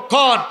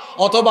যতক্ষণ,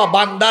 অথবা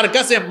বান্দার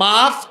কাছে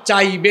মাফ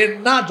চাইবেন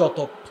না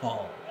যতক্ষণ।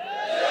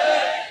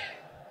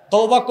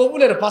 তওবা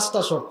কবুলের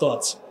 5টা শর্ত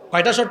আছে।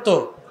 কয়টা শর্ত?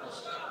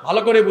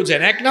 ভালো করে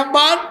বুঝেন। 1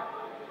 নাম্বার,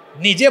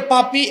 নিজে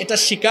পাপী এটা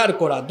স্বীকার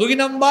করা। 2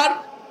 নাম্বার,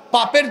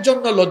 পাপের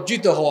জন্য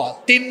লজ্জিত হওয়া।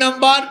 3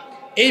 নাম্বার,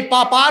 এই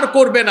পাপ আর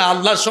করবে না,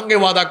 আল্লাহর সঙ্গে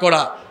ওয়াদা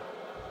করা।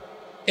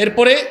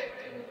 এরপরে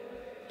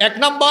 1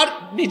 নাম্বার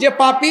নিজে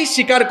পাপী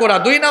স্বীকার করা,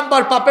 2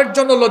 নাম্বার পাপের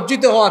জন্য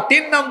লজ্জিত হওয়া,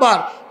 3 নাম্বার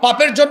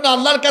পাপের জন্য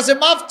আল্লাহর কাছে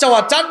মাফ চাওয়া,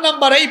 4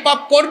 নাম্বার এই পাপ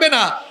করবে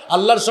না,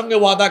 আল্লাহর সঙ্গে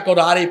ওয়াদা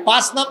করা। আর এই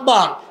 5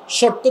 নাম্বার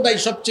শর্তটাই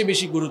সবচেয়ে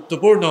বেশি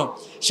গুরুত্বপূর্ণ।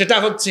 সেটা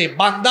হচ্ছে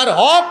বান্দার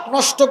হক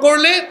নষ্ট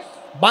করলে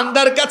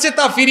বান্দার কাছে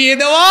তা ফিরিয়ে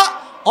দেওয়া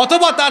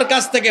অথবা তার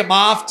কাছ থেকে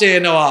মাফ চেয়ে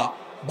নেওয়া।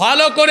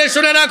 ভালো করে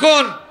শুনে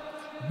রাখুন,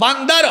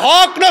 বান্দার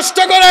হক নষ্ট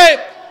করে,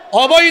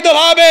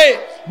 অবৈধভাবে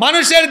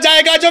মানুষের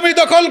জায়গা জমি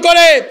দখল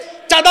করে,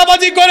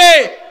 চাঁদাবাজি করে,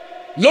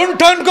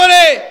 লুণ্ঠন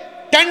করে,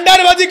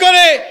 টেন্ডারবাজি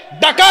করে,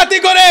 ডাকাতি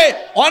করে,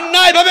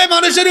 অন্যায়ভাবে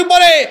মানুষের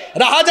উপরে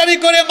রাহাজানি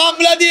করে,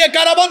 মামলা দিয়ে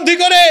কারাবন্দী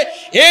করে,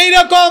 এই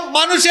রকম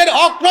মানুষের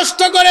হক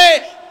নষ্ট করে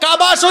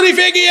কাবা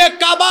শরীফে গিয়ে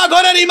কাবা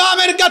ঘরের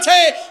ইমামের কাছে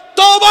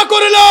তওবা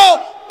করলো,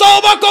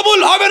 তওবা কবুল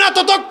হবে না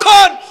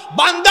ততক্ষণ,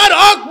 বান্দার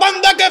হক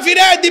বান্দাকে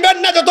ফিরিয়ে দিবেন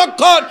না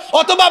যতক্ষণ,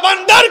 অথবা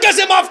বান্দার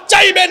কাছে মাফ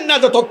চাইবেন না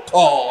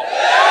যতক্ষণ।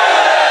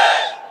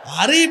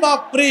 আরে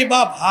বাপ রে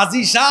বাপ,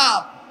 হাজী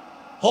সাহেব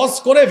হজ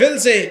করে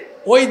ফেলছে,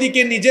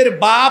 ওইদিকে নিজের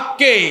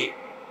বাপকে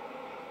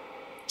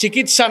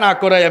চিকিৎসা না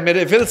করাইয়া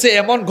মেরে ফেলছে,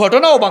 এমন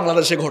ঘটনাও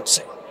বাংলাদেশে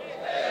ঘটছে।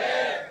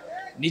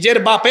 নিজের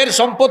বাপের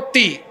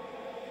সম্পত্তি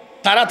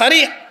তাড়াতাড়ি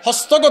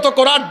হস্তগত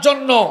করার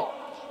জন্য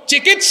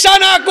চিকিৎসা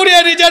না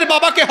করিয়ে নিজের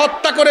বাবাকে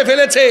হত্যা করে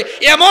ফেলেছে,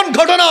 এমন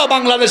ঘটনাও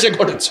বাংলাদেশে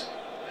ঘটেছে।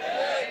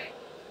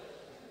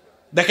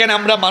 দেখেন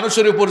আমরা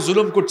মানুষের উপর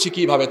জুলুম করছি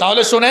কিভাবে।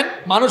 তাহলে শোনেন,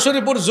 মানুষের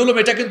উপর জুলুম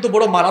এটা কিন্তু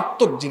বড়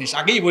মারাত্মক জিনিস,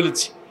 আগেই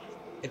বলেছি।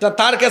 এটা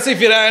তার কাছে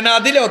ফিরায় না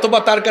দিলে অথবা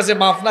তার কাছে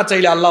মাফ না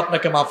চাইলে আল্লাহ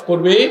আপনাকে মাফ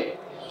করবে।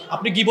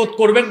 আপনি গীবত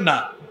করবেন না,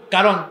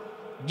 কারণ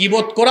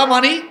গীবত করা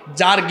মানে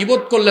যার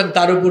গীবত করলেন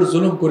তার উপর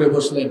জুলুম করে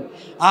বসলেন।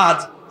 আজ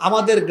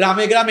আমাদের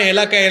গ্রামে গ্রামে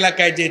এলাকায়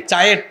এলাকায় যে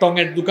চায়ের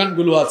টঙের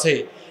দোকানগুলো আছে,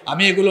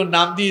 আমি এগুলোর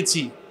নাম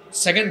দিয়েছি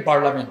সেকেন্ড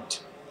পার্লামেন্ট।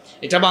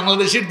 এটা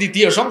বাংলাদেশের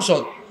 2য়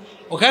সংসদ।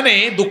 ওখানে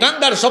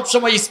দোকানদার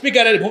সবসময়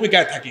স্পিকারের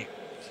ভূমিকায় থাকে,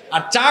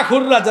 আর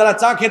চাখুররা যারা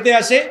চা খেতে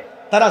আসে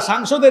তারা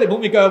সাংসদের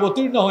ভূমিকায়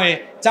অবতীর্ণ হয়ে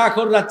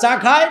চাখুররা চা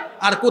খায়,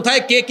 আর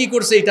কোথায় কে কি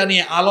করছে এটা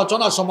নিয়ে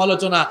আলোচনা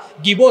সমালোচনা,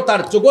 গীবত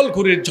আর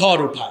চুগলখুরির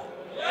ঝড় উঠায়।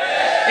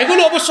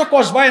 এগুলো অবশ্য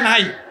কসবায়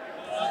নাই,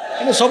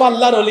 কিন্তু সব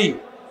আল্লাহর ওলি।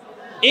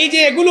 এই যে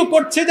এগুলো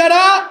করছে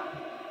যারা,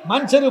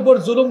 মানুষের উপর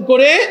জুলুম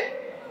করে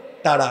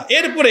তারা।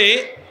 এরপরে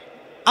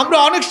আমরা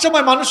অনেক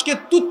সময় মানুষকে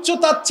তুচ্ছ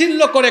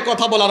তাচ্ছিল্য করে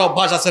কথা বলার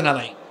অভ্যাস আছে না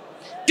নাই?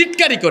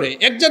 টিটকারি করে।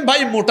 একজন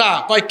ভাই মোটা,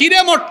 কয় কিরে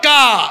মোটকা,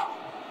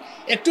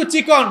 একটু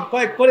চিকন,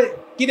 কয় করে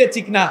কিরে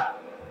চিকনা,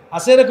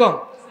 আছে এরকম।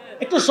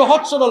 একটু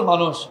সহজ সরল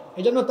মানুষ,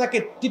 এই জন্য তাকে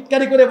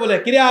টিটকারি করে বলে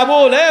কিরে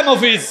আবুল,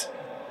 মফিজ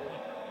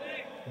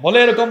বলে,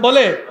 এরকম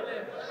বলে।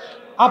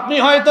 আপনি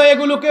হয়তো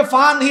এগুলোকে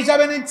ফান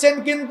হিসাবে নিচ্ছেন,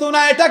 কিন্তু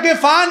না, এটাকে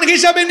ফান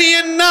হিসাবে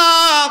নিয়েন না।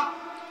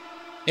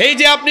 এই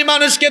যে আপনি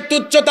মানুষকে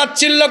তুচ্ছ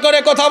তাচ্ছিল্য করে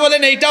কথা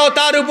বলেন, এইটাও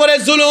তার উপরে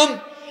জুলুম।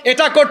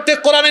 এটা করতে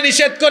কোরআনে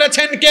নিষেধ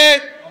করেছেন কে?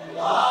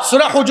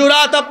 সূরা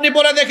হুজুরাত আপনি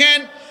পড়ে দেখেন,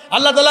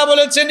 আল্লাহ তাআলা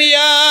বলেছেন,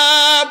 ইয়া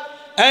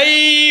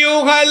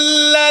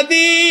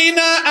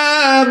আইয়ুহাল্লাযীনা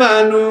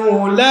আমানু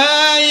লা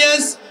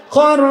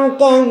ইয়াসখার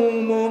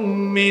কওমুম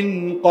মিন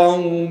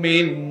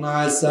কওমিন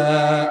আসা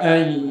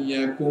আন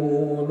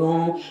ইয়াকুনু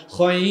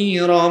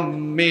খায়রাম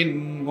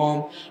মিনহুম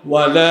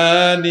ওয়ালা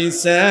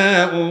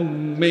নিসাউম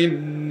মিন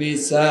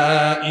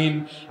নিসাইন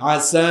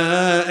আসা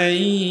আন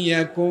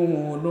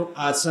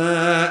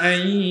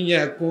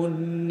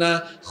ইয়াকুননা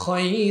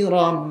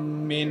খায়রাম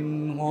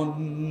মিনহুন।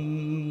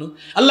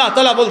 আল্লাহ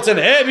তাআলা বলছেন,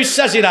 হে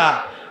বিশ্বাসীরা,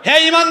 হে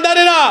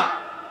ঈমানদারেরা,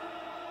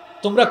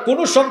 তোমরা কোন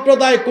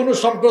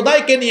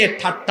সম্প্রদায়কে নিয়ে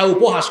ঠাট্টা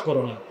উপহাস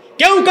করো না,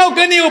 কেউ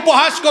কাউকে নিয়ে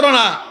উপহাস করো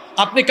না।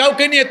 আপনি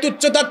কাউকে নিয়ে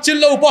তুচ্ছ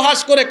তাচ্ছিল্য উপহাস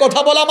করে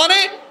কথা বলা মানে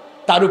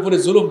তার উপরে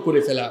জুলুম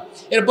করে ফেলা।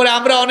 এরপরে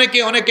আমরা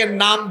অনেকের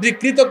নাম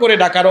বিকৃত করে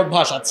ডাকার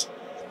অভ্যাস আছে।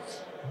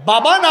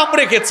 বাবা নাম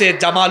রেখেছে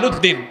জামাল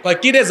উদ্দিন, কয়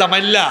কিরে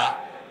জামাইল্লা।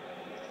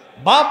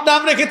 বাপ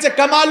নাম রেখেছে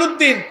কামাল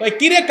উদ্দিন, কয়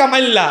কিরে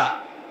কামাইল্লা।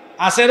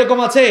 আছে, এরকম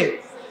আছে।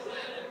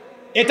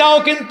 এটাও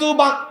কিন্তু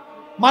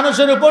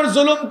মানুষের উপর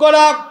জুলুম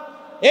করা।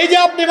 এই যে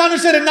আপনি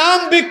মানুষের নাম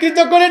বিকৃত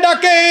করে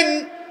ডাকেন,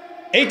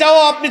 এইটাও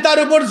আপনি তার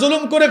উপর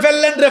জুলুম করে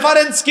ফেললেন।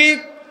 রেফারেন্স কি?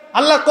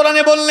 আল্লাহ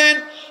কোরআনে বললেন,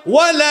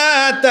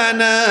 ولا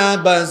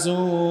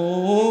تنابزوا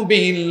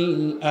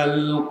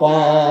بالألقاب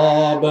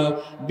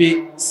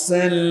بئس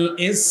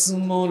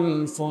الاسم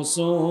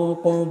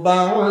الفسوق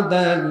بعد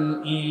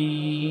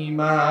الإيمان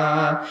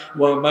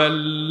ومن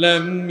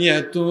لم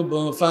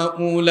يتب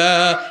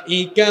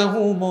فأولئك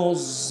هم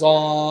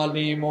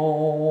الظالمون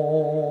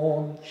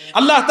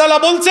আল্লাহ তাআলা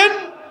বলছেন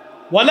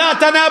ওয়ালা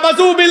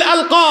তানাবাযু বিল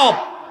আলকাব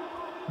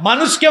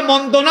মানুষকে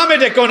মন্দ নামে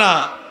ডেকো না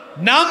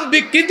নাম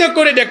বিকৃত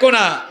করে ডেকো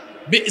না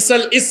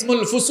বিসাল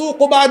ইসমুল ফুসুক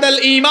বাদাল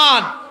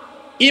ঈমান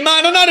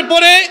ঈমান আনার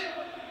পরে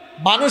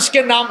মানুষকে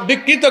নাম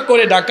বিকৃত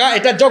করে ডাকা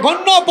এটা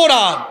জঘন্য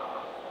অপরাধ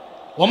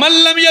ওয়ামান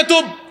লাম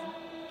ইয়াতুব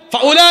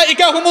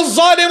ফাউলাইকা হুমুজ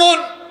জালিমুন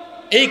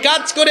এই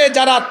কাজ করে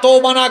যারা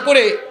তওবা না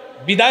করে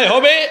বিদায়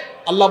হবে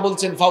আল্লাহ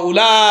বলছেন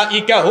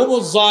ফাউলাইকা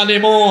হুমুজ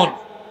জালিমুন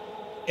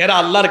এরা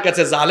আল্লাহর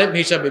কাছে জালেম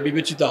হিসাবে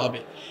বিবেচিত হবে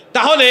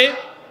তাহলে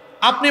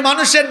আপনি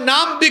মানুষের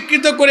নাম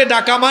বিকৃত করে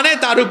ডাকা মানে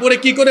তার উপরে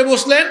কি করে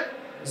বসলেন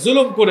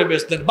জুলুম করে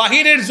বসলেন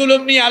বাহিরের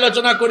জুলুম নিয়ে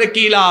আলোচনা করে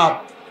কি লাভ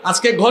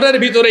আজকে ঘরের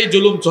ভিতরেই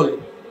জুলুম চলে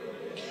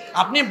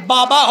আপনি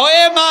বাবা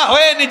হয়ে মা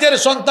হয়ে নিজের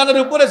সন্তানের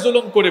উপরে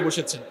জুলুম করে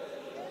বসেছেন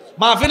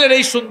মাহফিলের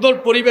এই সুন্দর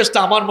পরিবেশটা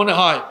আমার মনে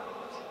হয়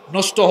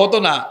নষ্ট হতো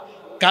না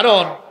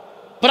কারণ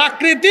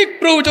প্রাকৃতিক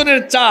প্রয়োজনের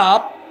চাপ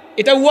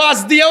এটা ওয়াজ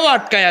দিয়েও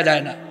আটকায়া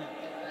যায় না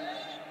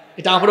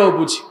এটা আমরাও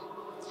বুঝি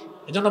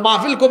এজন্য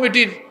মাহফিল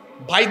কমিটির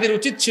ভাইদের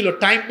উচিত ছিল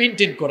টাইম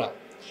মেনটেন করা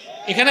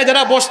এখানে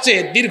যারা বসছে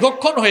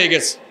দীর্ঘক্ষণ হয়ে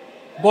গেছে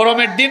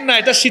গরমের দিন না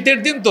এটা শীতের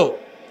দিন তো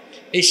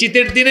এই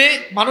শীতের দিনে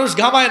মানুষ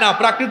ঘামায় না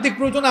প্রাকৃতিক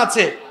প্রয়োজন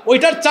আছে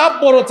ওইটার চাপ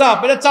বড় চাপ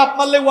এটা চাপ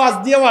মারলে ওয়াজ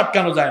দিয়েও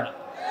আটকানো যায় না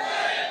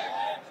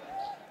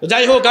তো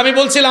যাই হোক আমি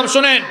বলছিলাম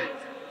শোনেন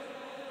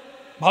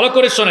ভালো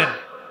করে শোনেন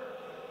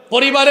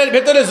পরিবারের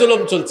ভেতরে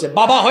জুলুম চলছে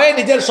বাবা হয়ে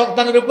নিজের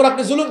সন্তানের উপর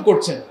আপনি জুলুম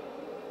করছেন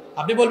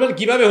আপনি বলবেন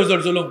কিভাবে হুজুর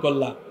জুলুম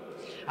করলাম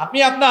আপনি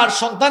আপনার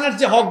সন্তানের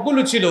যে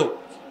হকগুলো ছিল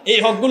এই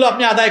হকগুলো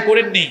আপনি আদায়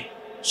করেননি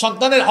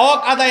সন্তানের হক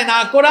আদায় না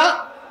করা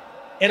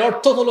এর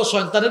অর্থ হলো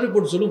সন্তানের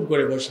উপর জুলুম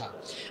করে বসা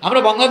আমরা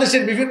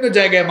বাংলাদেশের বিভিন্ন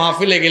জায়গায়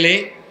মাহফিলে গেলে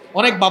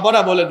অনেক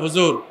বাবারা বলেন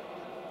হুজুর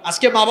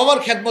আজকে মা বাবার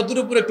খেদমতের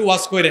উপর একটু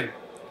ওয়াজ করেন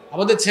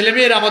আমাদের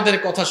ছেলেমেয়েরা আমাদের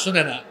কথা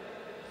শুনে না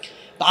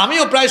তো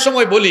আমিও প্রায়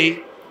সময় বলি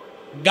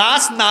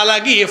গাছ না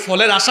লাগিয়ে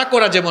ফলের আশা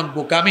করা যেমন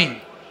বোকামি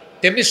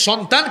তেমনি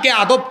সন্তানকে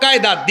আদব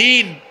কায়দা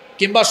দিন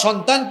কিংবা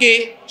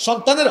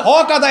সন্তানের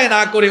হক আদায়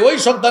না করে ওই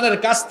সন্তানের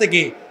কাছ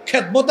থেকে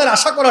খেদমতের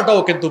আশা করাটাও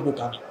কিন্তু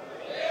বোকামি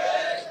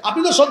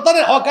আপনি তো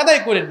সন্তানের হক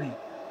আদায় করেননি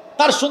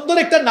তার সুন্দর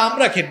একটা নাম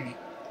রাখেননি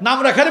নাম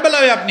রাখার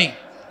বেলায় আপনি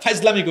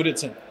ফাইজলামি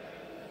করেছেন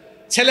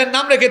ছেলের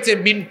নাম রেখেছে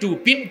মিন্টু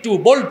পিন্টু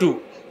বল্টু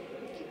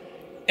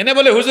এনে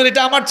বলে হুজুর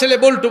এটা আমার ছেলে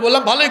বল্টু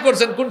বললাম ভালোই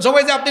করছেন কোন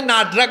সময় যে আপনি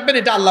নাট রাখবেন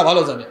এটা আল্লাহ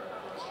ভালো জানে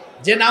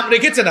যে নাম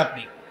রেখেছেন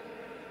আপনি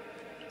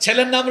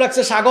ছেলের নাম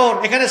রাখছে সাগর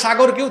এখানে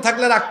সাগর কেউ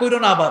থাকলে রাগ কইরো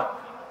না আবার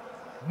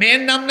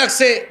মেয়ের নাম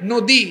রাখছে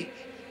নদী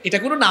এটা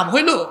কোনো নাম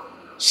হইল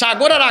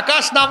সাগর আর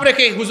আকাশ নাম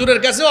রেখে হুজুরের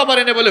কাছেও আবার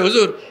এনে বলে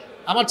হুজুর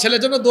আমার ছেলের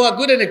জন্য দোয়া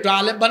করেন একটু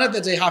আলেম বানাতে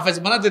চাই হাফেজ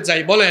বানাতে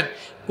চাই বলেন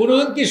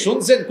কোনদিন কি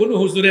শুনছেন কোন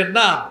হুজুরের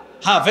নাম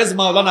হাফেজ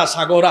মাওলানা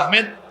সাগর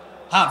আহমেদ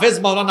হাফেজ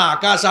মাওলানা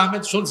আকাশ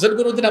আহমেদ শুনছেন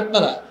কোনোদিন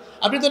আপনারা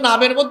আপনি তো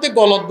নামের মধ্যে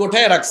গলত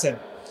গোঠায় রাখছেন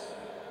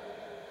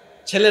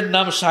ছেলের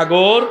নাম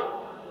সাগর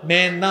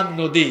মেয়ের নাম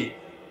নদী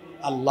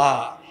আল্লাহ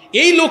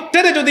এই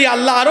লোকটারে যদি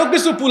আল্লাহ আরো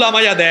কিছু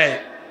পুলামাইয়া দেয়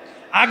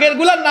আগের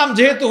গুলার নাম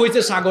যেহেতু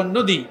হয়েছে সাগর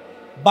নদী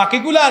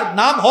বাকিগুলার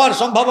নাম হওয়ার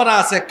সম্ভাবনা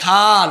আছে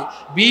খাল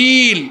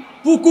বিল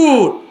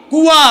পুকুর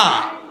কুয়া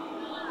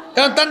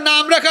কারণ তার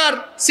নাম রাখার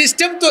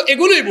সিস্টেম তো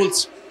এগুলোই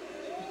বলছে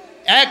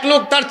এক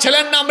লোক তার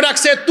ছেলের নাম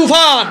রাখছে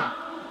তুফান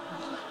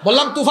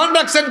বললাম তুফান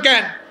রাখছেন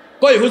কেন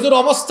কই হুজুর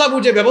অবস্থা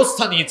বুঝে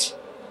ব্যবস্থা নিয়েছে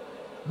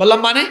বললাম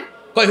মানে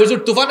কই হুজুর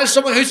তুফানের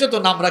সময় হয়েছে তো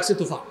নাম রাখছে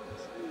তুফান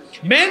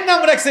মেয়ের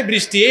নাম রাখছে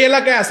বৃষ্টি এই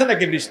এলাকায় আছে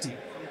নাকি বৃষ্টি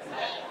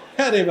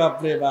আরে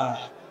বাপরে বাপ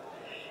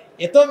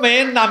এত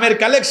মেয়ের নামের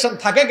কালেকশন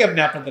থাকে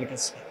কেমনে আপনাদের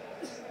কাছে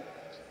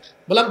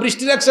বললাম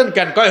বৃষ্টি রাখছেন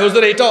কেন কয়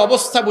হুজুর এইটা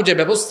অবস্থা বুঝে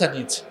ব্যবস্থা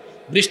নিয়েছে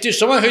বৃষ্টির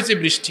সময় হয়েছে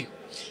বৃষ্টি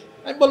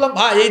আমি বললাম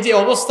ভাই এই যে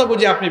অবস্থা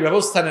বুঝে আপনি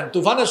ব্যবস্থা নেন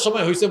তুফানের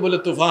সময় হয়েছে বলে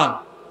তুফান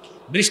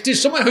বৃষ্টির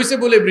সময় হয়েছে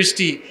বলে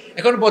বৃষ্টি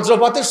এখন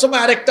বজ্রপাতের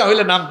সময় আরেকটা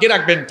হইলে নাম কি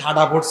রাখবেন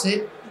ঠাডা পড়ছে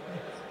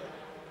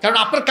কারণ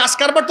আপনার কাজ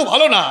কারবার তো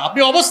ভালো না আপনি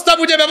অবস্থা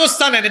বুঝে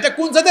ব্যবস্থা নেন এটা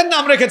কোন জাতের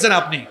নাম রেখেছেন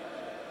আপনি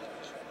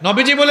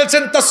নবীজি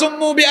বলেছেন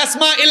তাসুম্মু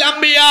বিআসমাইল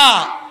আম্বিয়া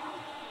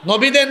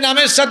নবীদের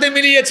নামের সাথে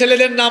মিলিয়ে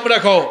ছেলেদের নাম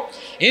রাখো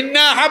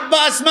ইন্না হাব্বা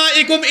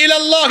আসমাইকুম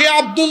ইলাল্লাহি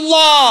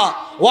আব্দুল্লাহ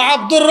ওয়া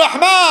আব্দুর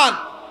রহমান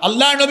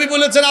আল্লাহর নবী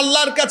বলেছেন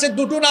আল্লাহর কাছে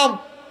দুটো নাম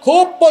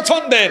খুব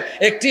পছন্দের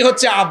একটি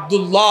হচ্ছে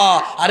আব্দুল্লাহ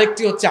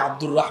আরেকটি হচ্ছে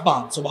আব্দুর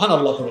রহমান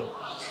সুবহানাল্লাহ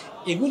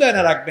এগুলো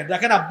না রাখবেন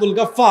দেখেন আব্দুল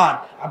গফফার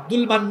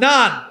আব্দুল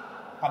মান্নান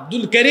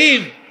আব্দুল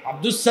করিম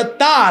আব্দুল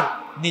সত্তার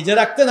নিজে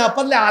রাখতে না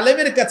পারলে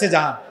আলেমের কাছে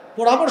যান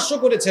পরামর্শ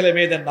করে ছেলে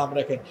মেয়েদের নাম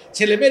রাখেন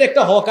ছেলে মেয়ের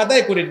একটা হক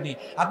আদায় করেননি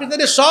আপনি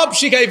তাদের সব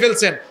শিখাই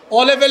ফেলছেন অ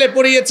লেভেলে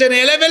পড়িয়েছেন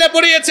এ লেভেলে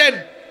পড়িয়েছেন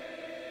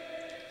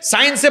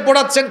সায়েন্সে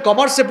পড়াচ্ছেন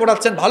কমার্সে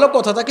পড়াচ্ছেন ভালো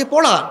কথা তাকে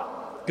পড়ান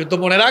কিন্তু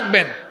মনে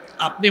রাখবেন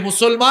আপনি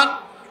মুসলমান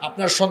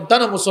আপনার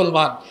সন্তানও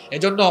মুসলমান।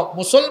 এজন্য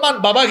মুসলমান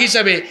বাবা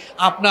হিসাবে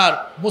আপনার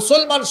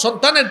মুসলমান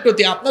সন্তানের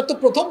প্রতি আপনার তো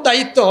প্রথম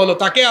দায়িত্ব হলো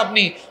তাকে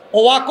আপনি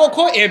ওয়া ক খ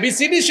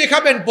এবিসিডি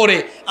শেখাবেন, পরে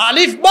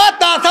আলিফ বা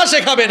তা থা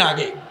শেখাবেন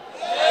আগে।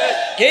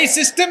 এই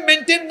সিস্টেম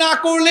মেনটেন না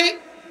করলে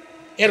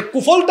এর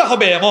কুফলটা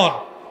হবে এমন,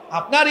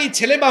 আপনার এই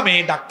ছেলে বা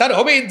মেয়ে ডাক্তার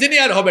হবে,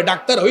 ইঞ্জিনিয়ার হবে,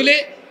 ডাক্তার হইলে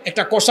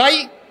একটা কসাই,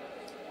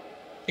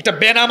 একটা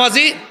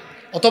বেনামাজি,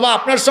 অথবা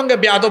আপনার সঙ্গে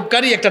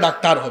বেয়াদবকারী একটা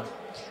ডাক্তার হবে।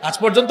 আজ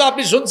পর্যন্ত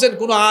আপনি শুনছেন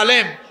কোনো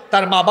আলেম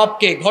তার মা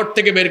বাপকে ঘর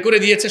থেকে বের করে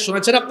দিয়েছে?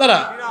 শুনেছেন আপনারা?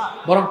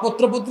 বরং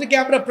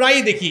পত্রপত্রিকায় আমরা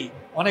প্রায়ই দেখি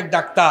অনেক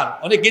ডাক্তার,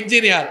 অনেক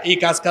ইঞ্জিনিয়ার এই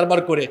কাজ কারবার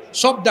করে।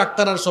 সব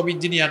ডাক্তার আর সব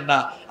ইঞ্জিনিয়ার না,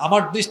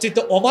 আমার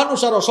দৃষ্টিতে অমানুষ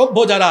আর অসভ্য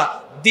যারা,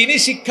 দিনী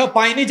শিক্ষা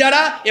পায়নি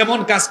যারা, এমন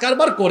কাজ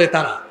কারবার করে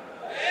তারা।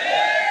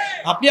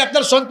 আপনি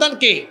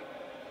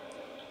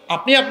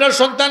আপনার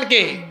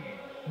সন্তানকে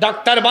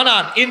ডাক্তার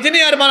বানান,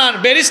 ইঞ্জিনিয়ার বানান,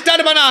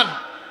 ব্যারিস্টার বানান,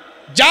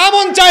 যা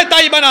মন চায়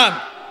তাই বানান।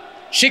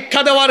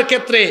 শিক্ষা দেওয়ার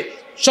ক্ষেত্রে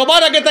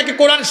সবার আগে তাকে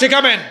কোরআন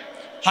শেখাবেন,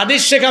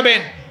 হাদিস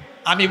শেখাবেন।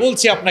 আমি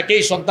বলছি আপনাকে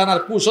এই সন্তান আর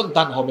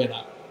কুসন্তান হবে না।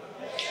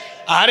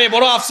 আরে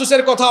বড়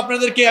আফসোসের কথা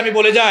আপনাদেরকে আমি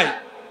বলে যাই,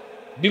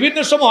 বিভিন্ন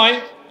সময়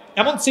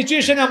এমন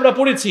সিচুয়েশনে আমরা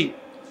পড়েছি,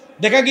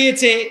 দেখা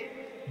গিয়েছে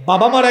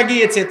বাবা মারা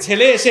গিয়েছে,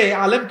 ছেলে এসে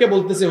আলেমকে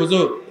বলতেছে,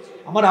 হুজুর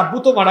আমার আব্বু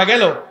তো মারা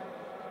গেল,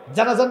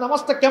 জানাজার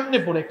নামাজটা কেমনে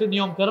পড়ে একটু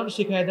নিয়ম কানুন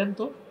শিখাই দেন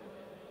তো।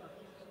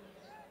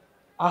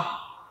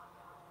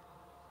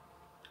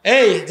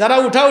 এই যারা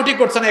উঠাউঠি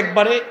করছেন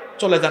একবারে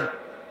চলে যান,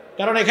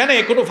 কারণ এখানে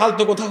কোনো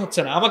ফালতু কথা হচ্ছে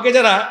না। আমাকে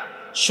যারা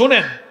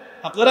শোনেন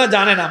আপনারা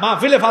জানেন না,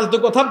 মাহফিলে ফালতু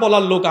কথা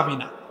বলার লোক আমি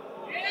না।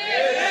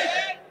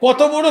 কত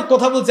বড়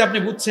কথা বলছে আপনি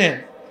বুঝছেন?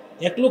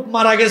 এক লোক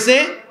মারা গেছে,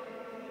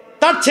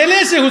 তার ছেলে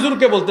এসে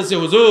হুজুরকে বলতেছে,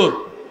 হুজুর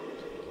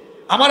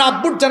আমার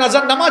আব্বুর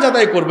জানাজার নামাজ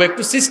আদায় করবো,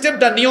 একটু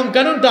সিস্টেমটা নিয়ম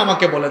কানুনটা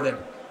আমাকে বলে দেন।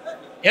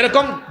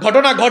 এরকম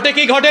ঘটনা ঘটে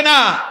কি ঘটে না?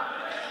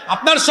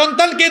 আপনার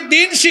সন্তানকে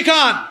দিন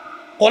শিখান,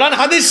 কোরআন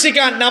হাদিস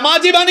শিখান,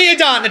 নামাজি বানিয়ে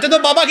যান। এটা তো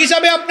বাবা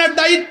হিসাবে আপনার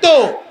দায়িত্ব।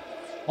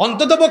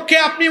 অন্তত পক্ষে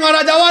আপনি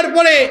মারা যাওয়ার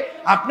পরে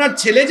আপনার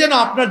ছেলে যেন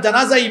আপনার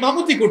জানাজায়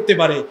ইমামতি করতে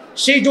পারে,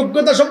 সেই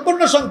যোগ্যতা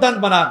সম্পন্ন সন্তান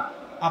বানান।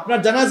 আপনার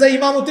জানাজায়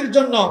ইমামতির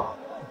জন্য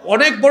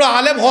অনেক বড়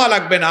আলেম হওয়া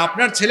লাগবে না।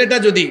 আপনার ছেলেটা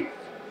যদি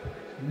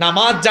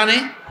নামাজ জানে,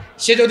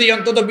 সে যদি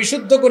অন্তত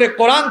বিশুদ্ধ করে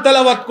কোরআন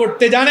তেলাওয়াত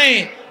করতে জানে,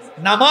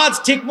 নামাজ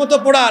ঠিক মতো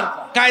পড়ার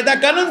কায়দা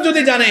কানুন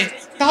যদি জানে,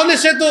 তাহলে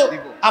সে তো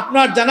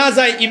আপনার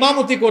জানাজায়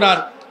ইমামতি করার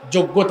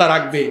যোগ্যতা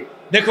রাখবে।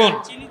 দেখুন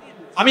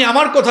আমি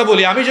আমার কথা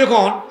বলি, আমি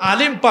যখন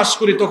আলিম পাশ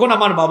করি তখন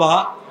আমার বাবা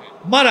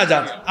মারা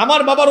যান।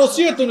 আমার বাবার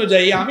ওসিয়ত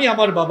অনুযায়ী আমি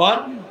আমার বাবার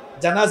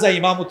জানাজায়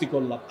ইমামতি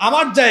করলাম।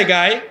 আমার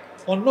জায়গায়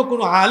অন্য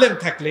কোনো আলেম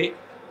থাকলে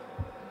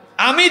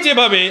আমি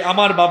যেভাবে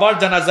আমার বাবার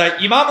জানাজায়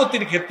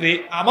ইমামতির ক্ষেত্রে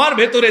আমার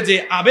ভেতরে যে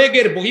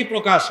আবেগের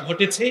বহিঃপ্রকাশ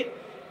ঘটেছে,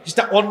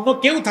 সেটা অন্য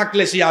কেউ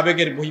থাকলে সেই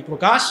আবেগের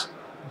বহিঃপ্রকাশ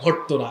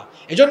ঘটতো না।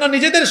 এজন্য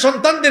নিজেদের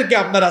সন্তানদেরকে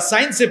আপনারা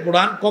সায়েন্সে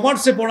পড়ান,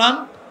 কমার্সে পড়ান,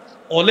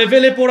 ও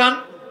লেভেলে পড়ান,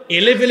 এ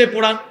লেভেলে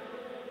পড়ান,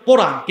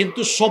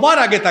 কিন্তু সবার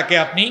আগে তাকে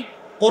আপনি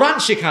কোরআন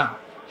শেখান,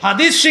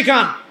 হাদিস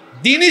শেখান,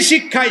 দ্বীনি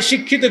শিক্ষায়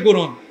শিক্ষিত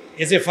করুন।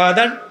 As a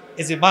father,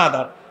 as a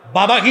mother,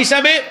 বাবা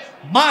হিসাবে,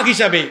 মা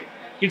হিসাবে,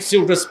 ইটস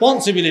ইউর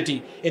রেসপন্সিবিলিটি,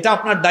 এটা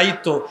আপনার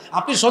দায়িত্ব।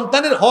 আপনি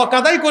সন্তানের হক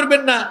আদায়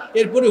করবেন না,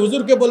 এরপরে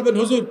হুজুরকে বলবেন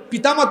হুজুর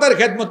পিতামাতার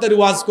খেদমতের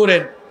ওয়াজ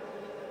করেন।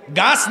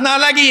 গাছ না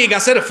লাগিয়ে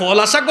গাছের ফল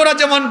আশা করা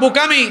যেমন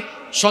বোকামি,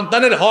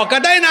 সন্তানের হক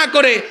আদায় না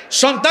করে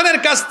সন্তানের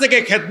কাছ থেকে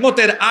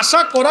খেদমতের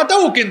আশা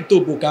করাটাও কিন্তু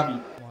বোকামি।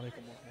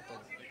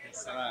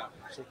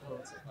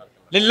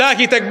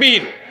 লিল্লাহি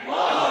তাকবীর।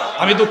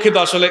 আমি দুঃখিত,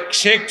 আসলে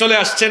শেখ চলে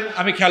আসছেন,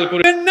 আমি খেয়াল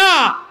করবেন না।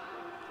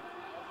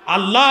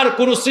 আল্লাহর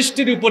কোন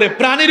সৃষ্টির উপরে,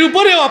 প্রাণীর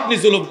উপরেও আপনি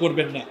জুলুম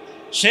করবেন না।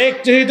 শেখ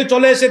যেহেতু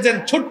চলে এসেছেন,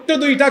 ছোট্ট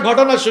দুইটা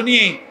ঘটনা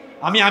শুনিয়ে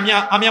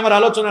আমি আমার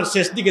আলোচনার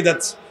শেষ দিকে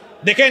যাচ্ছি।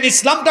 দেখেন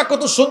ইসলামটা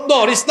কত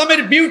সুন্দর,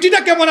 ইসলামের বিউটিটা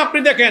কেমন আপনি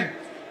দেখেন।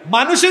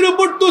 মানুষের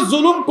উপর তো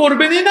জুলুম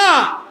করবেনই না,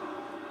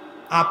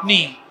 আপনি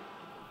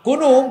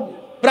কোনো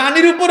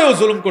প্রাণীর উপরেও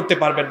জুলুম করতে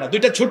পারবেন না।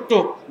 দুইটা ছোট্ট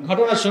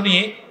ঘটনা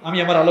শুনিয়ে আমি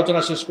আমার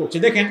আলোচনা শেষ করছি।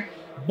 দেখেন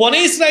বনি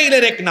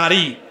ইসরাইলের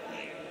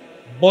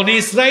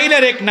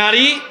এক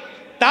নারী,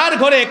 তার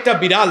ঘরে একটা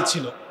বিড়াল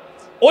ছিল।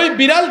 ওই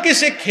বিড়ালকে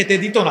সে খেতে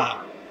দিত না।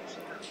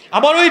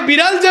 আবার ওই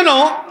বিড়াল যেন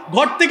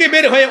ঘর থেকে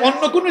বের হয়ে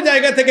অন্য কোনো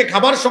জায়গা থেকে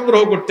খাবার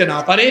সংগ্রহ করতে না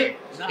পারে,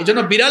 এই জন্য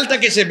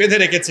বিড়ালটাকে সে বেঁধে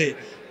রেখেছে।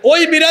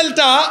 ওই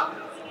বিড়ালটা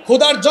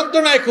ক্ষুধার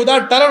যন্ত্রণায়,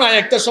 ক্ষুধার তাড়নায়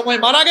একটা সময়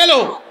মারা গেল।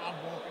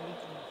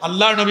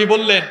 আল্লাহর নবী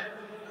বললেন,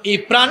 এই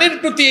প্রাণীর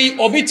প্রতি এই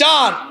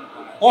অবিচার,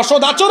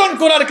 অসৎ আচরণ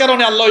করার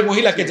কারণে আল্লাহ ওই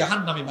মহিলাকে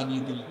জাহান্নামী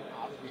বানিয়ে দিলেন।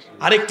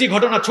 আরেকটি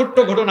ঘটনা, ছোট্ট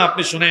ঘটনা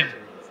আপনি শুনেন।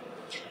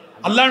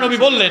 আল্লাহর নবী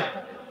বললেন,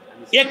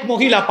 এক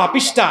মহিলা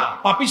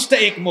পাপিষ্টা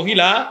এক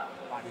মহিলা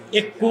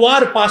এক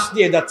কুয়ার পাশ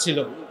দিয়ে যাচ্ছিল।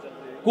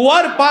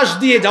 কুয়ার পাশ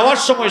দিয়ে যাওয়ার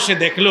সময় সে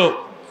দেখলো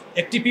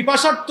একটি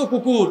পিপাসার্ত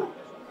কুকুর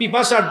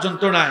পিপাসার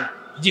যন্ত্রণায়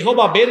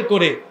জিহবা বের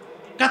করে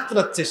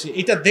কাতরাচ্ছে। সে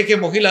এটা দেখে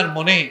মহিলার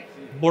মনে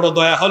বড়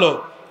দয়া হলো।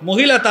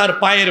 মহিলা তার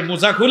পায়ের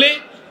মোজা খুলে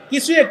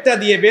কিছু একটা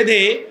দিয়ে বেঁধে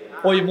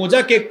ওই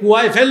মোজাকে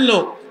কুয়ায় ফেললো।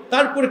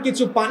 তারপর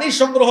কিছু পানি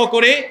সংগ্রহ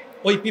করে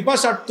ওই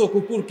পিপাসার্ত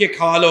কুকুরকে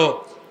খাওয়ালো।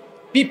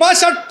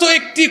 পিপাসার্ত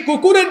একটি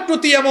কুকুরের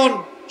প্রতি এমন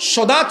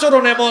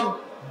সদাচরণ, এমন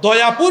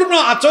দয়াপূর্ণ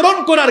আচরণ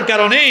করার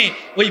কারণে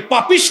ওই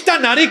পাপিষ্টা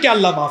নারীকে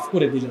আল্লাহ মাফ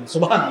করে দিলেন।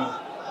 সুবহানাল্লাহ।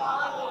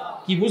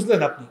 কি বুঝলেন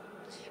আপনি?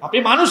 আপনি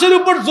মানুষের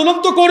উপর জুলুম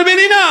তো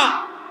করবেনই না,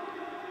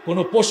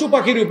 কোনো পশু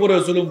পাখির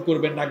উপরেও জুলুম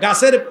করবেন না,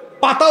 গাছের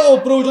পাতাও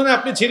প্রয়োজনে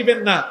আপনি ছিঁড়বেন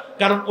না,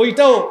 কারণ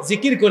ওইটাও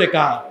জিকির করে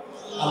কার?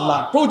 আল্লাহ।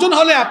 প্রয়োজন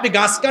হলে আপনি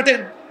গাছ কাটেন,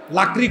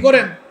 লাকড়ি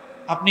করেন,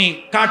 আপনি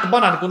কাঠ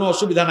বানান, কোনো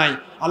অসুবিধা নাই।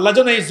 আল্লাহ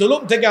যেন এই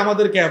জুলুম থেকে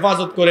আমাদেরকে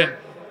হেফাজত করেন।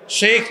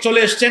 শেখ চলে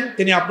এসছেন,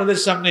 তিনি আপনাদের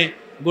সামনে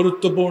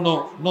গুরুত্বপূর্ণ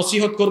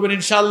নসিহত করবেন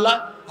ইনশাআল্লাহ।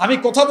 আমি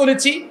কথা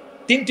বলেছি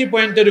 3টি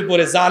পয়েন্টের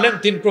উপরে। জালেম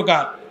 3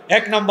 প্রকার।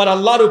 1 নাম্বার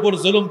আল্লাহর উপর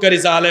জুলুমকারী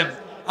জালেম,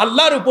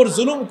 আল্লাহর উপর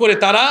জুলুম করে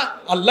তারা,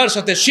 আল্লাহর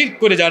সাথে শিরক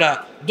করে যারা।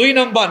 2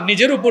 নাম্বার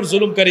নিজের উপর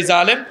জুলুমকারী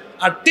জালেম।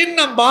 আর 3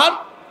 নাম্বার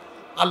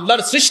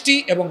আল্লাহর সৃষ্টি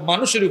এবং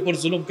মানুষের উপর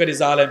জুলুমকারী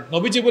জালেম।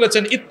 নবীজি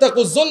বলেছেন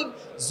ইত্তাকুজ জুলম,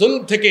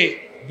 জুলম থেকে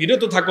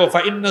বিরত থাকো, ফা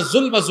ইন্না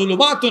যুলমা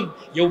যুলুমাতুন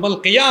ইয়াউমাল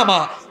কিয়ামা,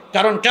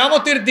 কারণ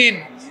কিয়ামতের দিন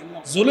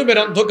জুলুমের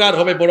অন্ধকার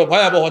হবে বড়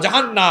ভয়াবহ,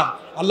 জাহান্নাম।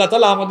 আল্লাহ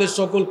তাআলা আমাদের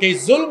সকলকে এই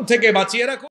জুলম থেকে বাঁচিয়ে রাখুন।